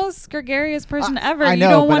 like the most gregarious person ever. I You know,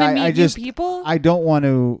 don't but want to I meet just- new people? I don't want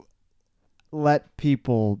to let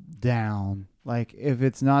people down. Like, if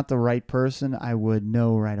it's not the right person, I would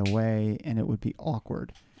know right away, and it would be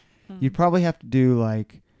awkward. You'd probably have to do,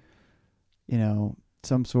 like,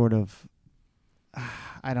 some sort of,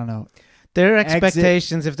 I don't know. Their Exit.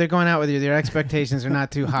 expectations, if they're going out with you, their expectations are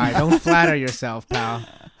not too high. Don't flatter yourself, pal.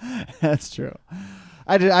 That's true.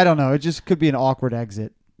 I don't know. It just could be an awkward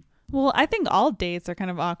exit. Well, I think all dates are kind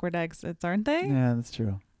of awkward exits, aren't they? Yeah, that's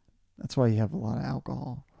true. That's why you have a lot of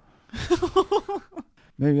alcohol.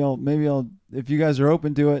 Maybe I'll, if you guys are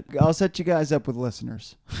open to it, I'll set you guys up with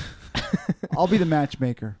listeners. I'll be the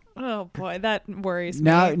matchmaker. Oh boy, that worries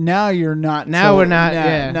me. Now you're not. Now so, we're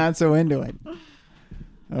not- not so into it.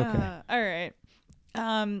 Okay. All right.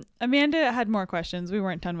 Amanda had more questions. We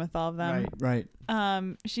weren't done with all of them. Right.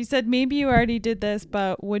 She said maybe you already did this,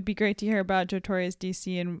 but would be great to hear about Jotoria's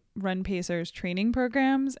DC and Run Pacers training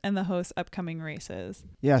programs and the host's upcoming races.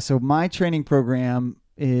 Yeah. So my training program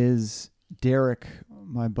is Derek,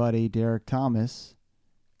 my buddy Derek Thomas,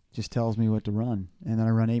 just tells me what to run, and then I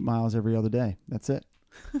run 8 miles every other day. That's it.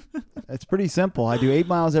 It's pretty simple. I do 8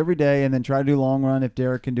 miles every day, and then try to do a long run if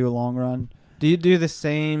Derek can do a long run. Do you do the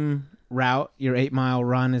same route? Your 8 mile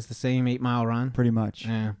run is the same 8 mile run? Pretty much.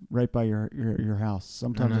 Yeah. Right by your house.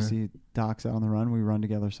 Sometimes I know. see Docs out on the run. We run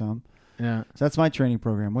together some. Yeah. So that's my training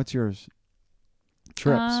program. What's yours?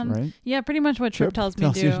 Trips, right? Yeah, pretty much what Trip Trip tells me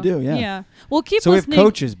tells you to do, yeah. Yeah. Well, keep So we have listening.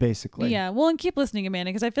 coaches, basically. Yeah. Well, and keep listening, Amanda,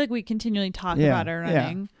 because I feel like we continually talk Yeah, about our yeah.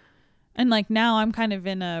 running. And like now I'm kind of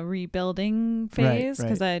in a rebuilding phase right.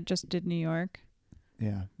 because I just did New York.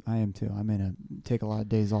 Yeah, I am too. I'm in a take a lot of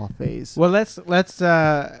days off phase. Well, let's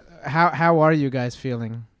how are you guys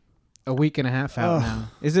feeling? A week and a half out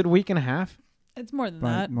now. Is it a week and a half? It's more than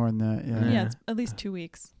Right, that. more than that, yeah. Yeah, Yeah. it's at least 2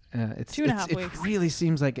 weeks. It's 2.5 it weeks. really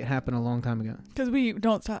seems like it happened a long time ago. Because we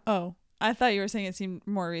don't stop. Oh, I thought you were saying it seemed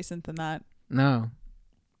more recent than that. No.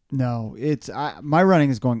 No, my running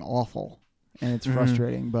is going awful, and it's Mhm.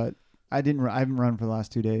 frustrating. But I haven't run for the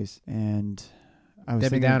last 2 days, and I was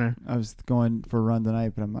Debbie thinking Downer. I was going for a run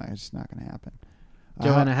tonight, but I'm like, it's just not going to happen.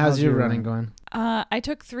 Johanna, how's your running going? I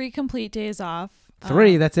took 3 complete days off.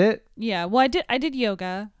 3, that's it? Yeah. Well, I did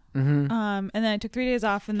yoga. Mm-hmm. And then I took 3 days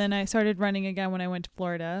off, and then I started running again when I went to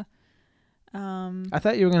Florida. I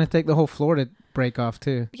thought you were going to take the whole Florida break off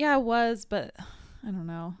too. Yeah, I was, but I don't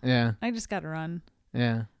know. Yeah. I just got to run.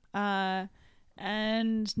 Yeah.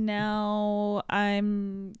 And now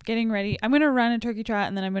I'm getting ready. I'm going to run a turkey trot,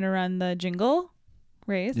 and then I'm going to run the jingle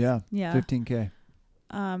race. Yeah. Yeah. 15K.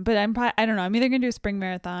 But I don't know. I'm either going to do a spring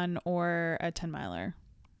marathon or a 10 miler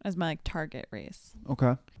as my target race.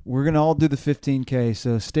 Okay. We're going to all do the 15K,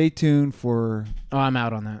 so stay tuned for... Oh, I'm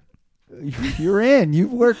out on that. You're in.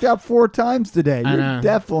 You've worked out 4 times today. You're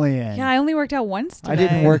definitely in. Yeah, I only worked out once today. I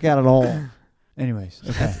didn't work out at all. Anyways,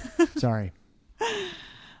 okay. Sorry.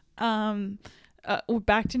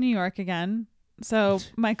 Back to New York again. So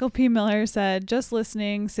Michael P. Miller said, just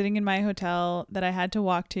listening, sitting in my hotel that I had to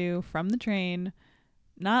walk to from the train,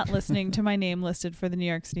 not listening to my name listed for the New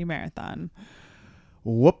York City Marathon.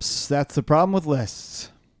 Whoops. That's the problem with lists.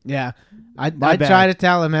 Yeah. I try to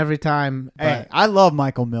tell him every time. Hey, I love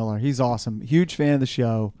Michael Miller. He's awesome. Huge fan of the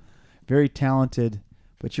show. Very talented.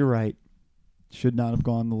 But you're right. Should not have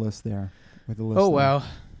gone on the list there. With the list oh, there. well.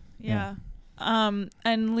 Yeah. And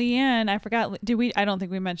Leanne, I forgot. I don't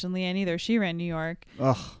think we mentioned Leanne either. She ran New York.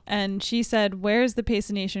 Ugh. And she said, "Where's the Pace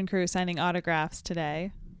Nation crew signing autographs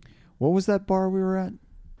today?" What was that bar we were at?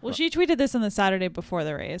 Well, she tweeted this on the Saturday before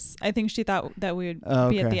the race. I think she thought that we would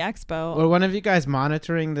be at the expo. Were one of you guys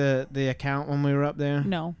monitoring the account when we were up there?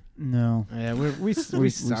 No. Yeah, we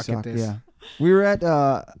suck at this. Yeah. We were at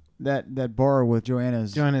that bar with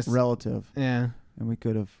Joanna's relative. Yeah. And we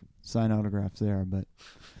could have signed autographs there, but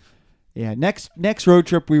yeah, next road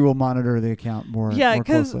trip we will monitor the account more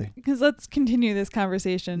closely. Because let's continue this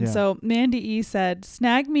conversation. Yeah. So Mandy E said,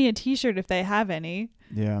 "Snag me a T-shirt if they have any."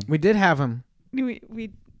 Yeah. We did have them.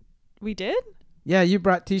 We did? Yeah, you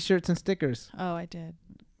brought T-shirts and stickers. Oh, I did.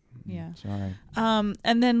 Yeah. Sorry.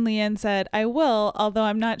 And then Leanne said, "I will, although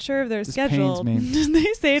I'm not sure if they're scheduled."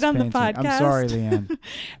 They say it on the podcast. I'm sorry, Leanne.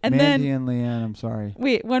 And Mandy and Leanne, I'm sorry.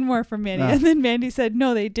 Wait, one more from Mandy. And then Mandy said,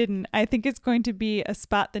 "No, they didn't. I think it's going to be a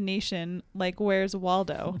Spot the Nation, like Where's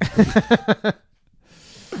Waldo?" That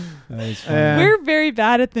is funny. We're very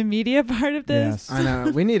bad at the media part of this. Yes. I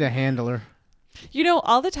know. We need a handler. You know,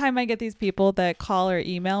 all the time I get these people that call or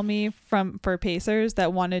email me for Pacers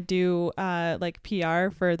that want to do like PR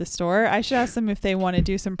for the store. I should ask them if they want to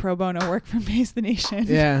do some pro bono work for Pace the Nation.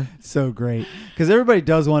 Yeah. So great. Because everybody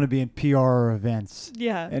does want to be in PR or events.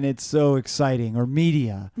 Yeah. And it's so exciting. Or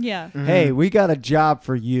media. Yeah. Mm-hmm. Hey, we got a job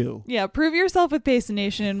for you. Yeah. Prove yourself with Pace the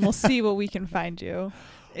Nation and we'll see what we can find you.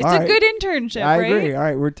 It's All a right. good internship, I right? agree. All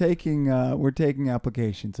right. We're taking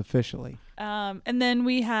applications officially. And then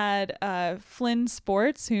we had Flynn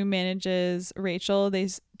Sports, who manages Rachel. They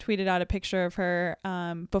tweeted out a picture of her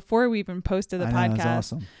before we even posted the podcast. That's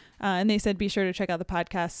awesome. And they said, be sure to check out the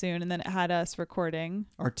podcast soon. And then it had us recording.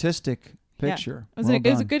 Artistic picture. Yeah. It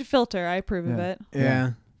was a good filter. I approve of it.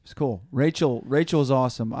 Yeah. It's cool. Rachel's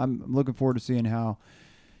awesome. I'm looking forward to seeing how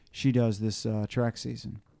she does this track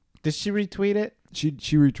season. Did she retweet it? She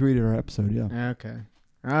retweeted our episode, yeah. Okay.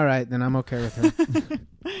 All right, then I'm okay with her.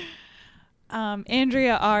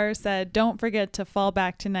 Andrea R. said, "Don't forget to fall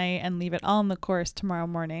back tonight and leave it all on the course tomorrow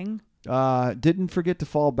morning." Didn't forget to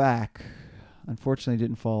fall back. Unfortunately,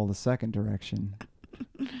 didn't follow the second direction.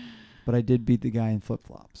 But I did beat the guy in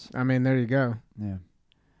flip-flops. I mean, there you go. Yeah.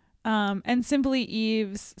 And Simply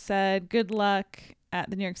Eves said, "Good luck at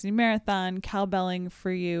the New York City Marathon. Cowbelling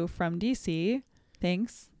for you from DC."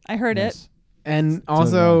 Thanks. I heard it. And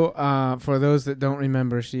also, for those that don't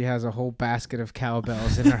remember, she has a whole basket of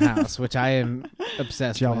cowbells in her house, which I am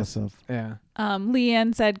obsessed Jealous with. of. Yeah.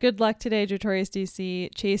 Leanne said, "Good luck today, Jotorius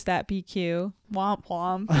DC. Chase that BQ. Womp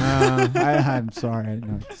womp." I'm sorry. I didn't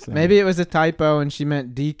know what to say. Maybe it was a typo and she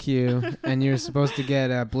meant DQ, and you're supposed to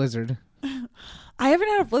get a blizzard. I haven't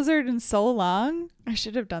had a blizzard in so long. I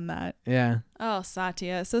should have done that. Yeah. Oh,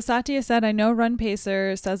 Satya. So Satya said, "I know Run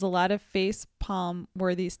Pacer says a lot of face palm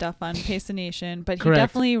worthy stuff on Pace the Nation, but he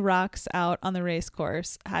definitely rocks out on the race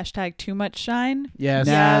course. # too much shine." Yes.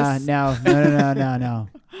 No.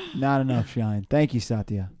 Not enough shine. Thank you,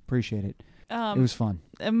 Satya. Appreciate it. It was fun.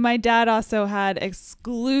 My dad also had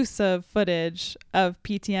exclusive footage of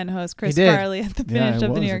PTN host Chris Farley at the finish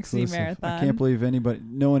of the New York City Marathon. I can't believe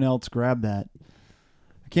no one else grabbed that.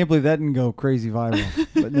 I can't believe that didn't go crazy viral.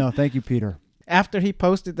 But no, thank you, Peter. After he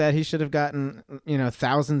posted that, he should have gotten,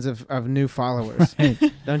 thousands of new followers.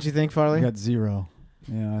 Right. Don't you think, Farley? He got 0.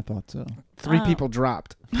 Yeah, I thought so. 3 people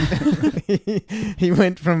dropped. He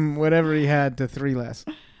went from whatever he had to 3 less.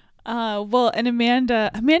 Well, and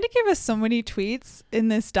Amanda gave us so many tweets in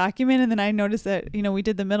this document, and then I noticed that we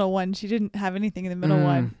did the middle one. She didn't have anything in the middle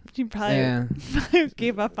one. She probably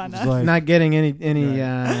gave up on us. Like, not getting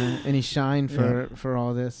any shine for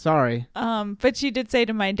all this. Sorry. But she did say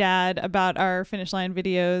to my dad about our Finish Line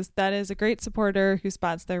videos, that is a great supporter who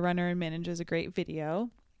spots their runner and manages a great video.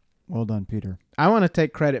 Well done, Peter. I want to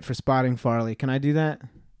take credit for spotting Farley. Can I do that?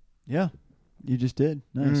 Yeah. You just did.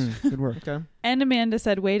 Nice. Good work. Okay. And Amanda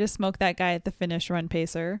said, way to smoke that guy at the finish, Run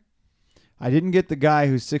Pacer. I didn't get the guy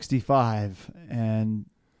who's 65 and,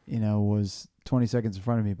 was 20 seconds in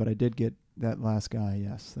front of me, but I did get that last guy.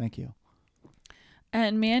 Yes. Thank you.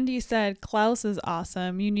 And Mandy said, Klaus is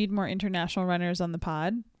awesome. You need more international runners on the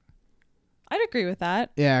pod. I'd agree with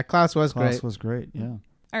that. Yeah, Klaus was great. Klaus was great. Yeah.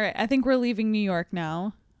 All right. I think we're leaving New York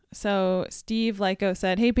now. So Steve Lyko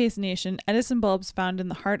said, hey, Pace Nation, Edison bulbs found in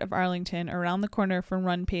the heart of Arlington around the corner from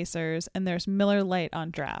Run Pacers, and there's Miller Lite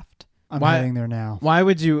on draft. I'm heading there now. Why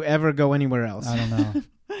would you ever go anywhere else? I don't know.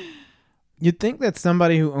 You'd think that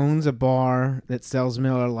somebody who owns a bar that sells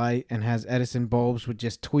Miller Lite and has Edison bulbs would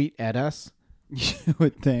just tweet at us. You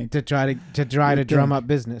would think. To try to drum up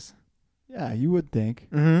business. Yeah, you would think.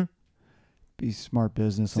 Mm-hmm. Be smart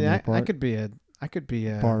business on See, their part. I could be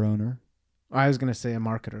a bar owner. I was going to say a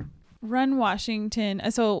marketer. Run Washington.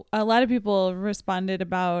 So a lot of people responded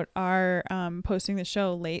about our posting the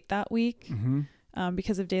show late that week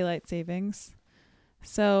because of daylight savings.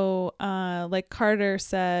 So like Carter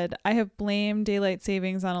said, I have blamed daylight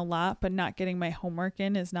savings on a lot, but not getting my homework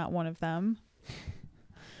in is not one of them.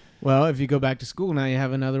 Well, if you go back to school now, you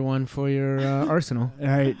have another one for your arsenal. All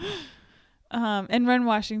right. And Run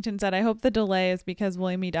Washington said, I hope the delay is because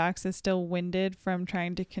William E. Dox is still winded from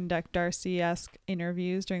trying to conduct Darcy-esque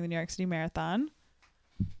interviews during the New York City Marathon.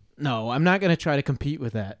 No, I'm not going to try to compete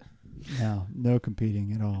with that. No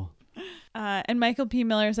competing at all. And Michael P.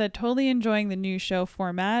 Miller said, totally enjoying the new show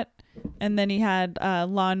format. And then he had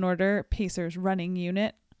Law & Order, Pacers Running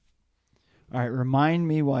Unit. All right, remind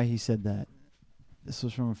me why he said that. This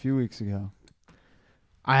was from a few weeks ago.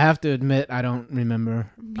 I have to admit, I don't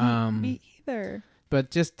remember. Me either.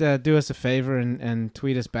 But just do us a favor and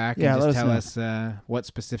tweet us back and just tell us what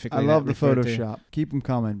specifically. I love the Photoshop. Keep them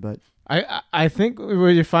coming, but I think what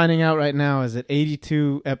you're finding out right now is that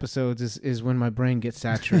 82 episodes is when my brain gets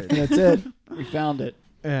saturated. That's it. We found it.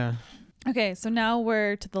 Yeah. Okay, so now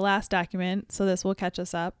we're to the last document, so this will catch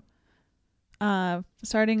us up.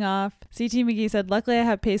 Starting off, CT McGee said, luckily I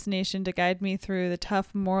have Pace Nation to guide me through the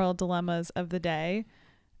tough moral dilemmas of the day.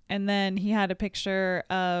 And then he had a picture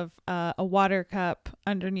of a water cup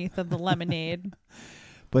underneath of the lemonade.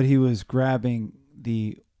 But he was grabbing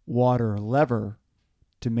the water lever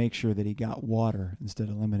to make sure that he got water instead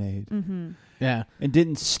of lemonade. Mm-hmm. Yeah. And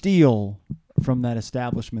didn't steal from that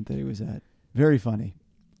establishment that he was at. Very funny.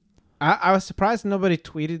 I was surprised nobody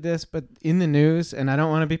tweeted this, but in the news, and I don't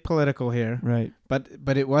want to be political here, right?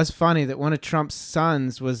 But it was funny that one of Trump's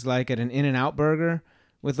sons was like at an In-N-Out burger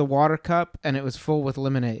with a water cup, and it was full with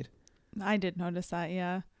lemonade. I did notice that,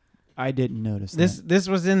 yeah. I didn't notice that. This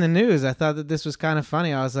was in the news. I thought that this was kind of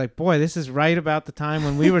funny. I was like, boy, this is right about the time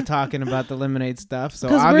when we were talking about the lemonade stuff. So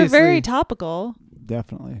because we're very topical.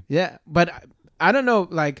 Definitely. Yeah, but I don't know.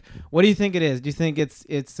 Like, what do you think it is? Do you think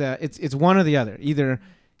it's one or the other? Either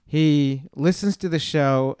he listens to the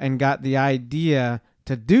show and got the idea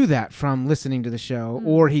to do that from listening to the show,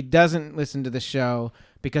 or he doesn't listen to the show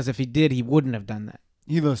because if he did, he wouldn't have done that.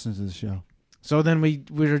 He listens to the show. So then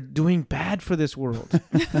we're doing bad for this world.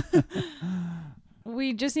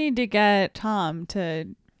 We just need to get Tom to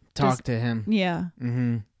talk to him. Yeah.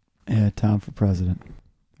 Mm-hmm. Yeah, Tom for president.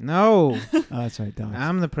 No. Oh, that's right, Doc.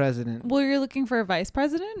 I'm the president. Well, you're looking for a vice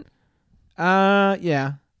president?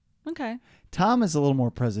 Yeah. Okay. Tom is a little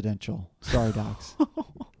more presidential. Sorry, Docs.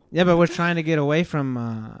 Yeah, but we're trying to get away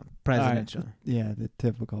from presidential. Right. Yeah, the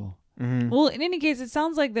typical. Mm-hmm. Well, in any case, it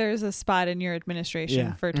sounds like there's a spot in your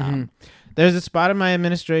administration for Tom. Mm-hmm. There's a spot in my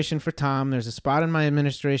administration for Tom. There's a spot in my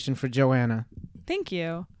administration for Joanna. Thank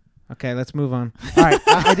you. Okay, let's move on. All right,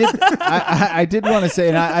 I did want to say,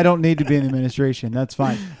 and I don't need to be in the administration. That's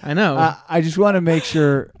fine. I know. I just want to make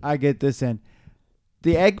sure I get this in.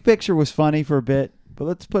 The egg picture was funny for a bit, but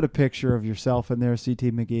let's put a picture of yourself in there,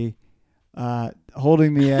 CT McGee.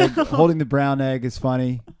 Holding the egg, holding the brown egg is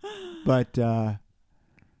funny, but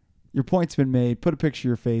your point's been made. Put a picture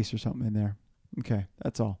of your face or something in there. Okay,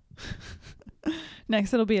 that's all.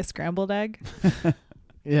 Next, it'll be a scrambled egg.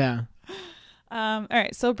 Yeah. All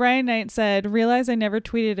right. So Brian Knight said, realize I never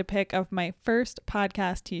tweeted a pic of my first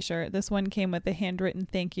podcast t-shirt. This one came with a handwritten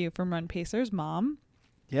thank you from Run Pacer's mom.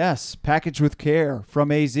 Yes. Packaged with care from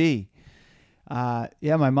AZ. Yeah,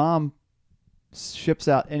 my mom ships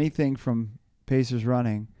out anything from Pacers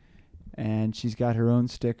Running, and she's got her own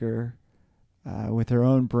sticker with her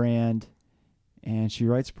own brand, and she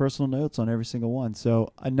writes personal notes on every single one.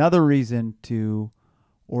 So another reason to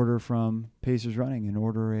order from Pacers Running and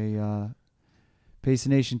order a Pace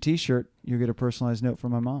Nation T-shirt. You'll get a personalized note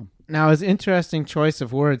from my mom. Now, his interesting choice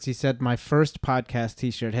of words, he said, my first podcast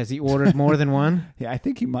T-shirt. Has he ordered more than one? Yeah, I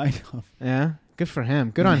think he might have. Yeah? Good for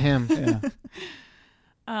him. Good on him. Yeah.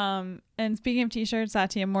 And speaking of T-shirts,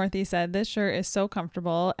 Satya Morthy said, this shirt is so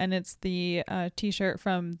comfortable, and it's the T-shirt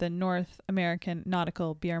from the North American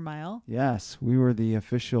Nautical Beer Mile. Yes, we were the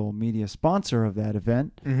official media sponsor of that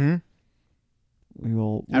event. Mm-hmm.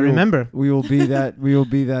 I remember. We will be that. We will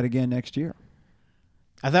be that again next year.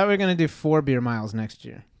 I thought we were going to do 4 beer miles next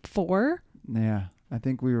year. 4? Yeah, I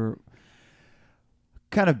think we were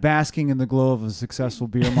kind of basking in the glow of a successful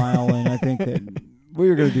beer mile, and I think that we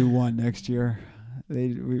were going to do 1 next year.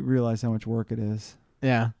 We realize how much work it is.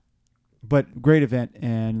 Yeah. But great event,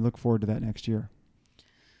 and look forward to that next year.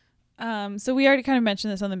 So we already kind of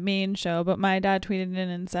mentioned this on the main show, but my dad tweeted in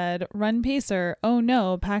and said, run Pacer. Oh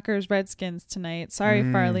no, Packers Redskins tonight.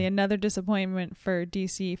 Sorry, Farley. Another disappointment for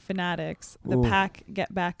DC Fanatics. The Pack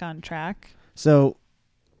get back on track. So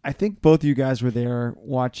I think both of you guys were there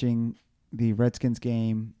watching the Redskins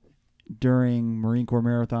game during Marine Corps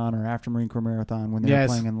Marathon or after Marine Corps Marathon when they were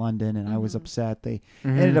playing in London, and I was upset. They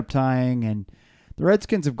ended up tying, and the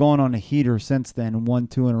Redskins have gone on a heater since then and won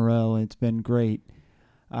 2 in a row, and it's been great.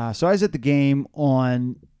 So I was at the game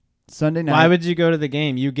on Sunday night. Why would you go to the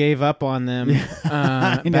game? You gave up on them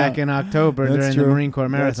back in October during the Marine Corps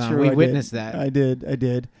Marathon. We witnessed that. I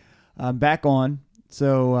did. Back on.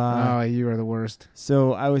 So you are the worst.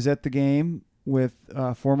 So I was at the game with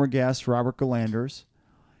former guest Robert Galanders,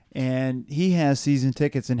 and he has season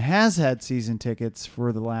tickets and has had season tickets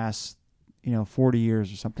for the last 40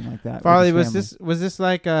 years or something like that. Farley, was this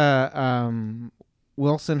like a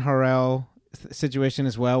Wilson Harrell situation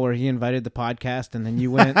as well, where he invited the podcast and then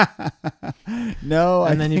you went? No,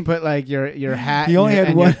 and then you put like your hat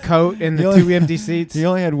and your coat in the 2 empty seats. He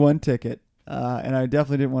only had 1 ticket, and I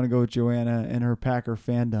definitely didn't want to go with Joanna and her Packer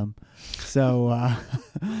fandom, so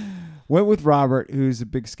went with Robert, who's a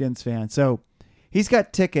big Skins fan. So he's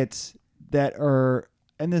got tickets that are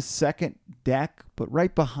in the second deck, but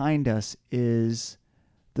right behind us is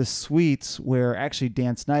the suites where actually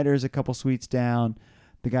Dan Snyder is a couple suites down.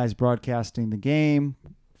 The guy's broadcasting the game,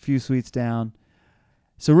 a few suites down.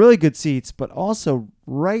 So really good seats, but also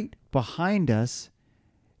right behind us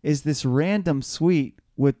is this random suite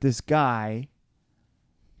with this guy.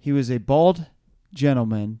 He was a bald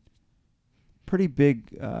gentleman, pretty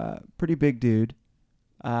big dude,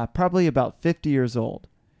 probably about 50 years old.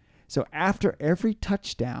 So after every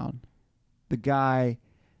touchdown, the guy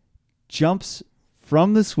jumps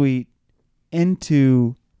from the suite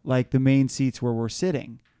into like the main seats where we're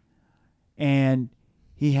sitting, and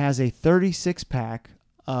he has a 36-pack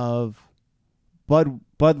of Bud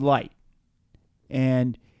Light,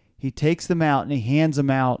 and he takes them out and he hands them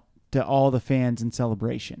out to all the fans in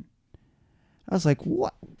celebration. I was like,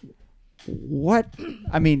 what?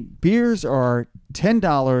 I mean, beers are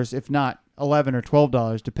 $10, if not $11 or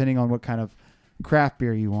 $12, depending on what kind of craft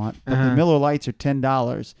beer you want. But the Miller Lights are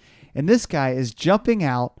 $10, and this guy is jumping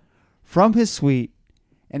out from his suite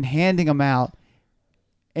and handing them out,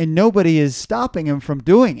 and nobody is stopping him from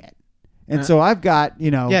doing it. And so I've got,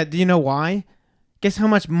 Yeah, do you know why? Guess how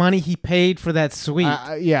much money he paid for that suite?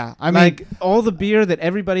 Yeah, I mean, like all the beer that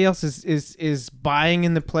everybody else is buying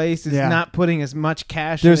in the place is not putting as much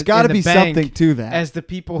cash. There's got to be bank something to that as the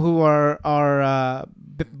people who are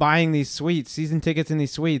buying these suites, season tickets in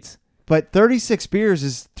these suites. But 36 beers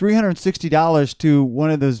is $360 to one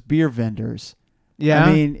of those beer vendors. Yeah,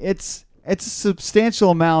 I mean it's a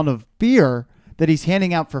substantial amount of beer that he's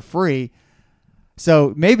handing out for free.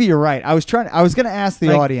 So maybe you're right. I was going to ask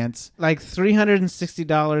the audience, like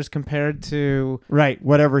 $360 compared to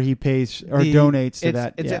whatever he pays or donates to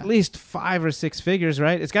that. It's at least 5 or 6 figures,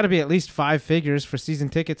 right? It's got to be at least 5 figures for season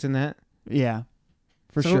tickets in that. Yeah,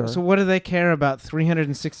 for sure. So what do they care about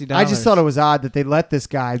 $360? I just thought it was odd that they let this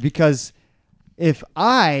guy, because if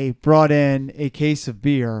I brought in a case of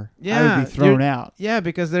beer, I would be thrown out. Yeah,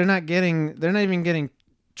 because they're not even getting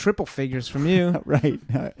triple figures from you. Right.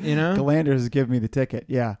 Galanders has given me the ticket.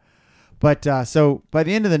 Yeah. But so by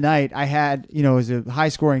the end of the night, I had, it was a high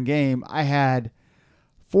scoring game. I had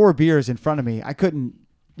 4 beers in front of me.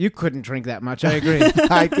 You couldn't drink that much. I agree.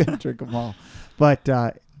 I couldn't drink them all. But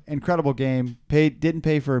incredible game. Didn't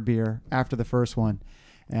pay for a beer after the first one,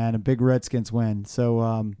 and a big Redskins win.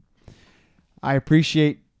 So I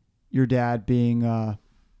appreciate your dad being,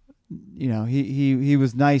 he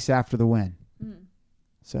was nice after the win.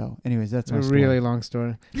 So, anyways, that's my a story. really long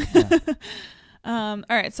story. Yeah. All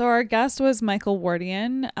right. So our guest was Michael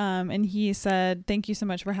Wardian, and he said, "Thank you so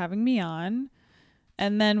much for having me on."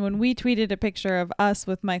 And then when we tweeted a picture of us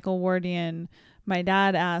with Michael Wardian, my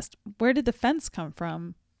dad asked, "Where did the fence come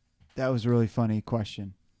from?" That was a really funny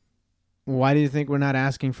question. Why do you think we're not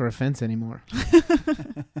asking for a fence anymore?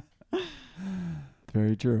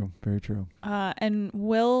 Very true. Very true. And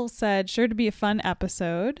Will said, "Sure to be a fun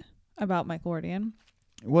episode about Michael Wardian."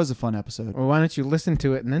 It was a fun episode. Well, why don't you listen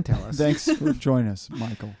to it and then tell us? Thanks for joining us,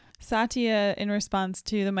 Michael. Satya, in response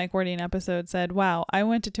to the Mike Wardian episode, said, "Wow, I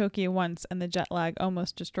went to Tokyo once and the jet lag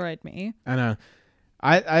almost destroyed me." I know.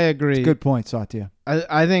 I agree. Good point, Satya.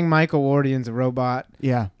 I think Michael Wardian's a robot.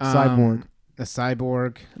 Yeah, cyborg. A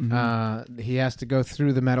cyborg. Mhm. He has to go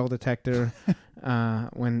through the metal detector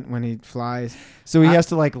when he flies. So he has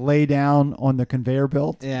to like lay down on the conveyor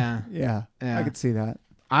belt. Yeah. Yeah, I could see that.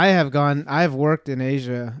 I have worked in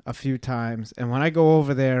Asia a few times, and when I go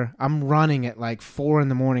over there, I'm running at like 4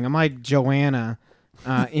 a.m. I'm like Joanna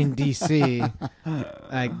in DC,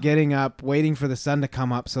 getting up, waiting for the sun to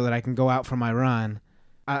come up so that I can go out for my run.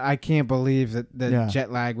 I can't believe that the jet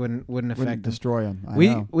lag wouldn't affect destroy him.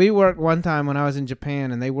 We worked one time when I was in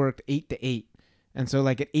Japan, and they worked 8 to 8. And so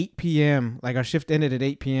like at 8 p.m., like our shift ended at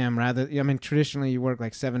 8 p.m. Traditionally you work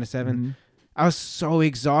like 7 to 7. Mm-hmm. I was so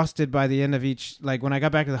exhausted by the end of each, like when I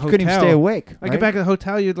got back to the hotel. Couldn't even stay awake. I get back to the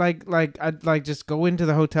hotel, you'd I'd like just go into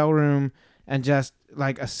the hotel room and just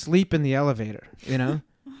like asleep in the elevator, you know?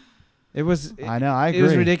 It was. I know. I agree. It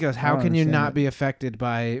was ridiculous. How can you not be affected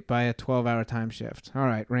by a 12-hour time shift? All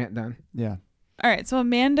right, rant done. Yeah. All right. So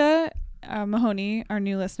Amanda Mahoney, our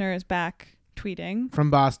new listener, is back tweeting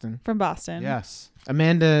from Boston. Yes.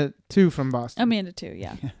 Amanda too from Boston. Amanda too.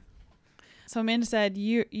 Yeah. So Amanda said,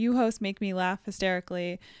 "You hosts make me laugh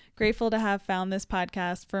hysterically. Grateful to have found this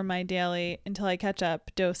podcast for my daily until I catch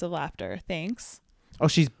up dose of laughter. Thanks." Oh,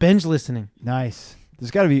 she's binge listening. Nice. There's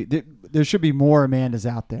got to be. There should be more Amandas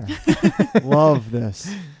out there. Love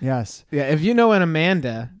this. Yes. Yeah. If you know an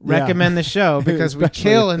Amanda, recommend the show because we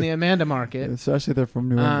kill in the Amanda market. Especially they're from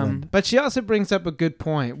New England. But she also brings up a good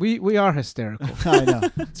point. We are hysterical. I know.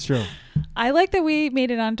 It's true. I like that we made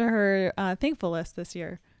it onto her thankful list this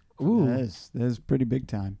year. Ooh. That is pretty big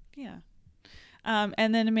time. Yeah.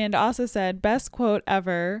 And then Amanda also said, "Best quote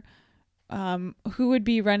ever. Who would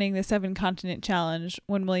be running the 7-continent challenge?"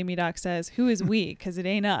 When William E. Doc says, "Who is we?" Because it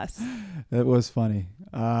ain't us. That was funny.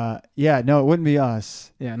 Yeah, no, it wouldn't be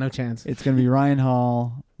us. Yeah, no chance. It's going to be Ryan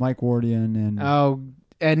Hall, Mike Wardian, and... Oh,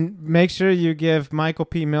 and make sure you give Michael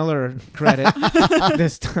P. Miller credit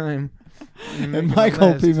this time. And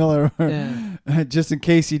Michael P. Miller, just in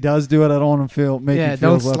case he does do it, I don't want him to feel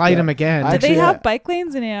don't slight him again. Do they have bike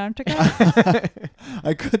lanes in Antarctica?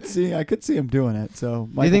 I could see him doing it. So,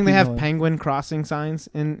 do you think they have penguin crossing signs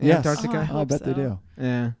in Antarctica? I bet they do.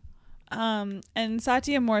 Yeah. And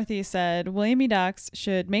Satya Morthy said, "William E. Docs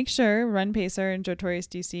should make sure Run Pacer and Jotorius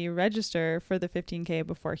DC register for the 15K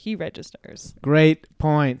before he registers." Great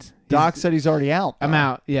point. Doc said he's already out. I'm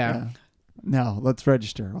out. Yeah. No, let's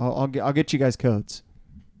register. I'll get you guys codes.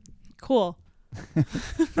 Cool.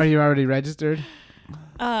 Are you already registered?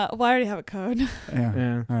 Well, I already have a code.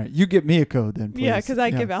 Yeah. All right. You give me a code then, please. Yeah, because I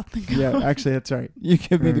give out the code. Yeah, actually, that's right. You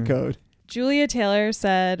give me the code. Julia Taylor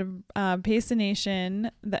said, "Pace Nation,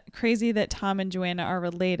 that crazy that Tom and Joanna are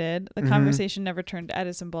related. The conversation never turned to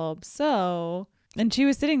Edison bulbs." So, and she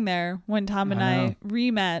was sitting there when Tom and I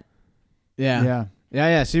re-met. Yeah.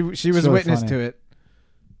 She was really witness funny. to it.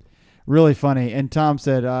 Really funny. And Tom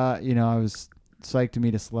said, I was psyched to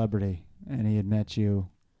meet a celebrity, and he had met you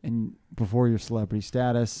and before your celebrity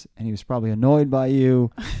status, and he was probably annoyed by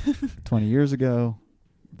you 20 years ago.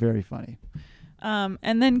 Very funny.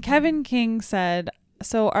 And then Kevin King said,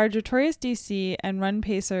 "So are Jotorius DC and Run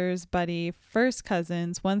Pacers buddy first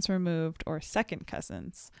cousins, once removed, or second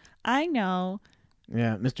cousins?" I know.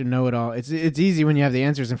 Yeah, Mr. Know-It-All. It's easy when you have the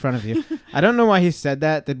answers in front of you. I don't know why he said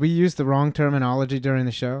that. Did we use the wrong terminology during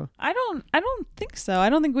the show? I don't think so. I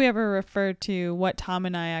don't think we ever referred to what Tom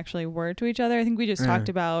and I actually were to each other. I think we just talked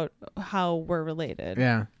about how we're related.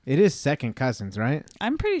 Yeah. It is second cousins, right?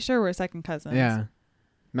 I'm pretty sure we're second cousins. Yeah.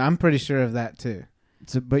 I'm pretty sure of that too.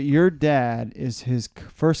 So, but your dad is his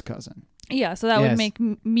first cousin. Yeah, so that would make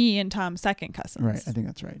me and Tom second cousins. Right, I think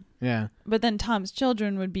that's right. Yeah. But then Tom's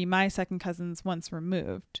children would be my second cousins once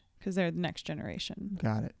removed because they're the next generation.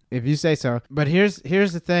 Got it. If you say so. But here's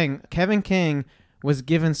the thing. Kevin King was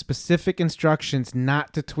given specific instructions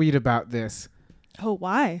not to tweet about this. Oh,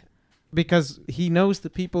 why? because he knows the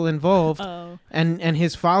people involved. Oh. And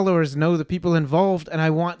his followers know the people involved, and I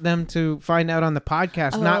want them to find out on the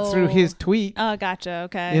podcast, not through his tweet. Oh, gotcha.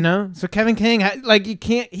 Okay. You know? So Kevin King, he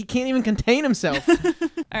can't even contain himself.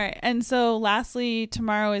 All right. And so lastly,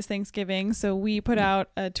 tomorrow is Thanksgiving. So we put out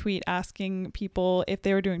a tweet asking people if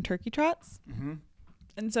they were doing turkey trots. Mm-hmm.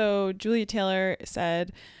 And so Julia Taylor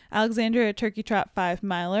said, Alexandria Turkey Trot 5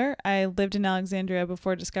 miler. I lived in Alexandria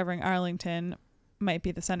before discovering Arlington might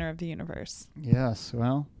be the center of the universe. Yes.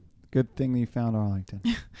 Well, good thing that you found Arlington.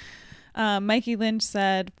 Mikey Lynch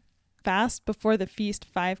said, fast before the feast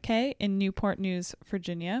 5K in Newport News,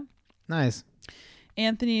 Virginia. Nice.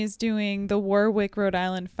 Anthony's doing the Warwick, Rhode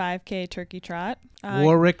Island 5K turkey trot.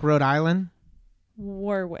 Warwick, Rhode Island?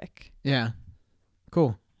 Warwick. Yeah.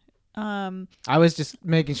 Cool. I was just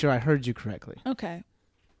making sure I heard you correctly. Okay.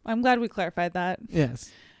 I'm glad we clarified that.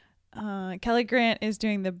 Yes. Kelly Grant is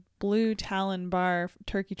doing the Blue Talon Bar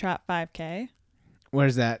Turkey Trot 5K.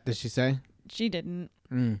 Where's that? Did she say? She didn't.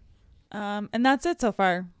 Mm. And that's it so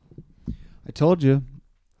far. I told you,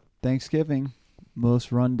 Thanksgiving,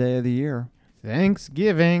 most run day of the year.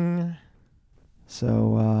 Thanksgiving.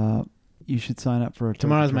 So you should sign up for a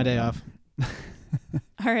Tomorrow's my day off.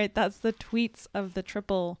 All right, that's the tweets of the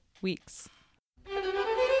triple weeks.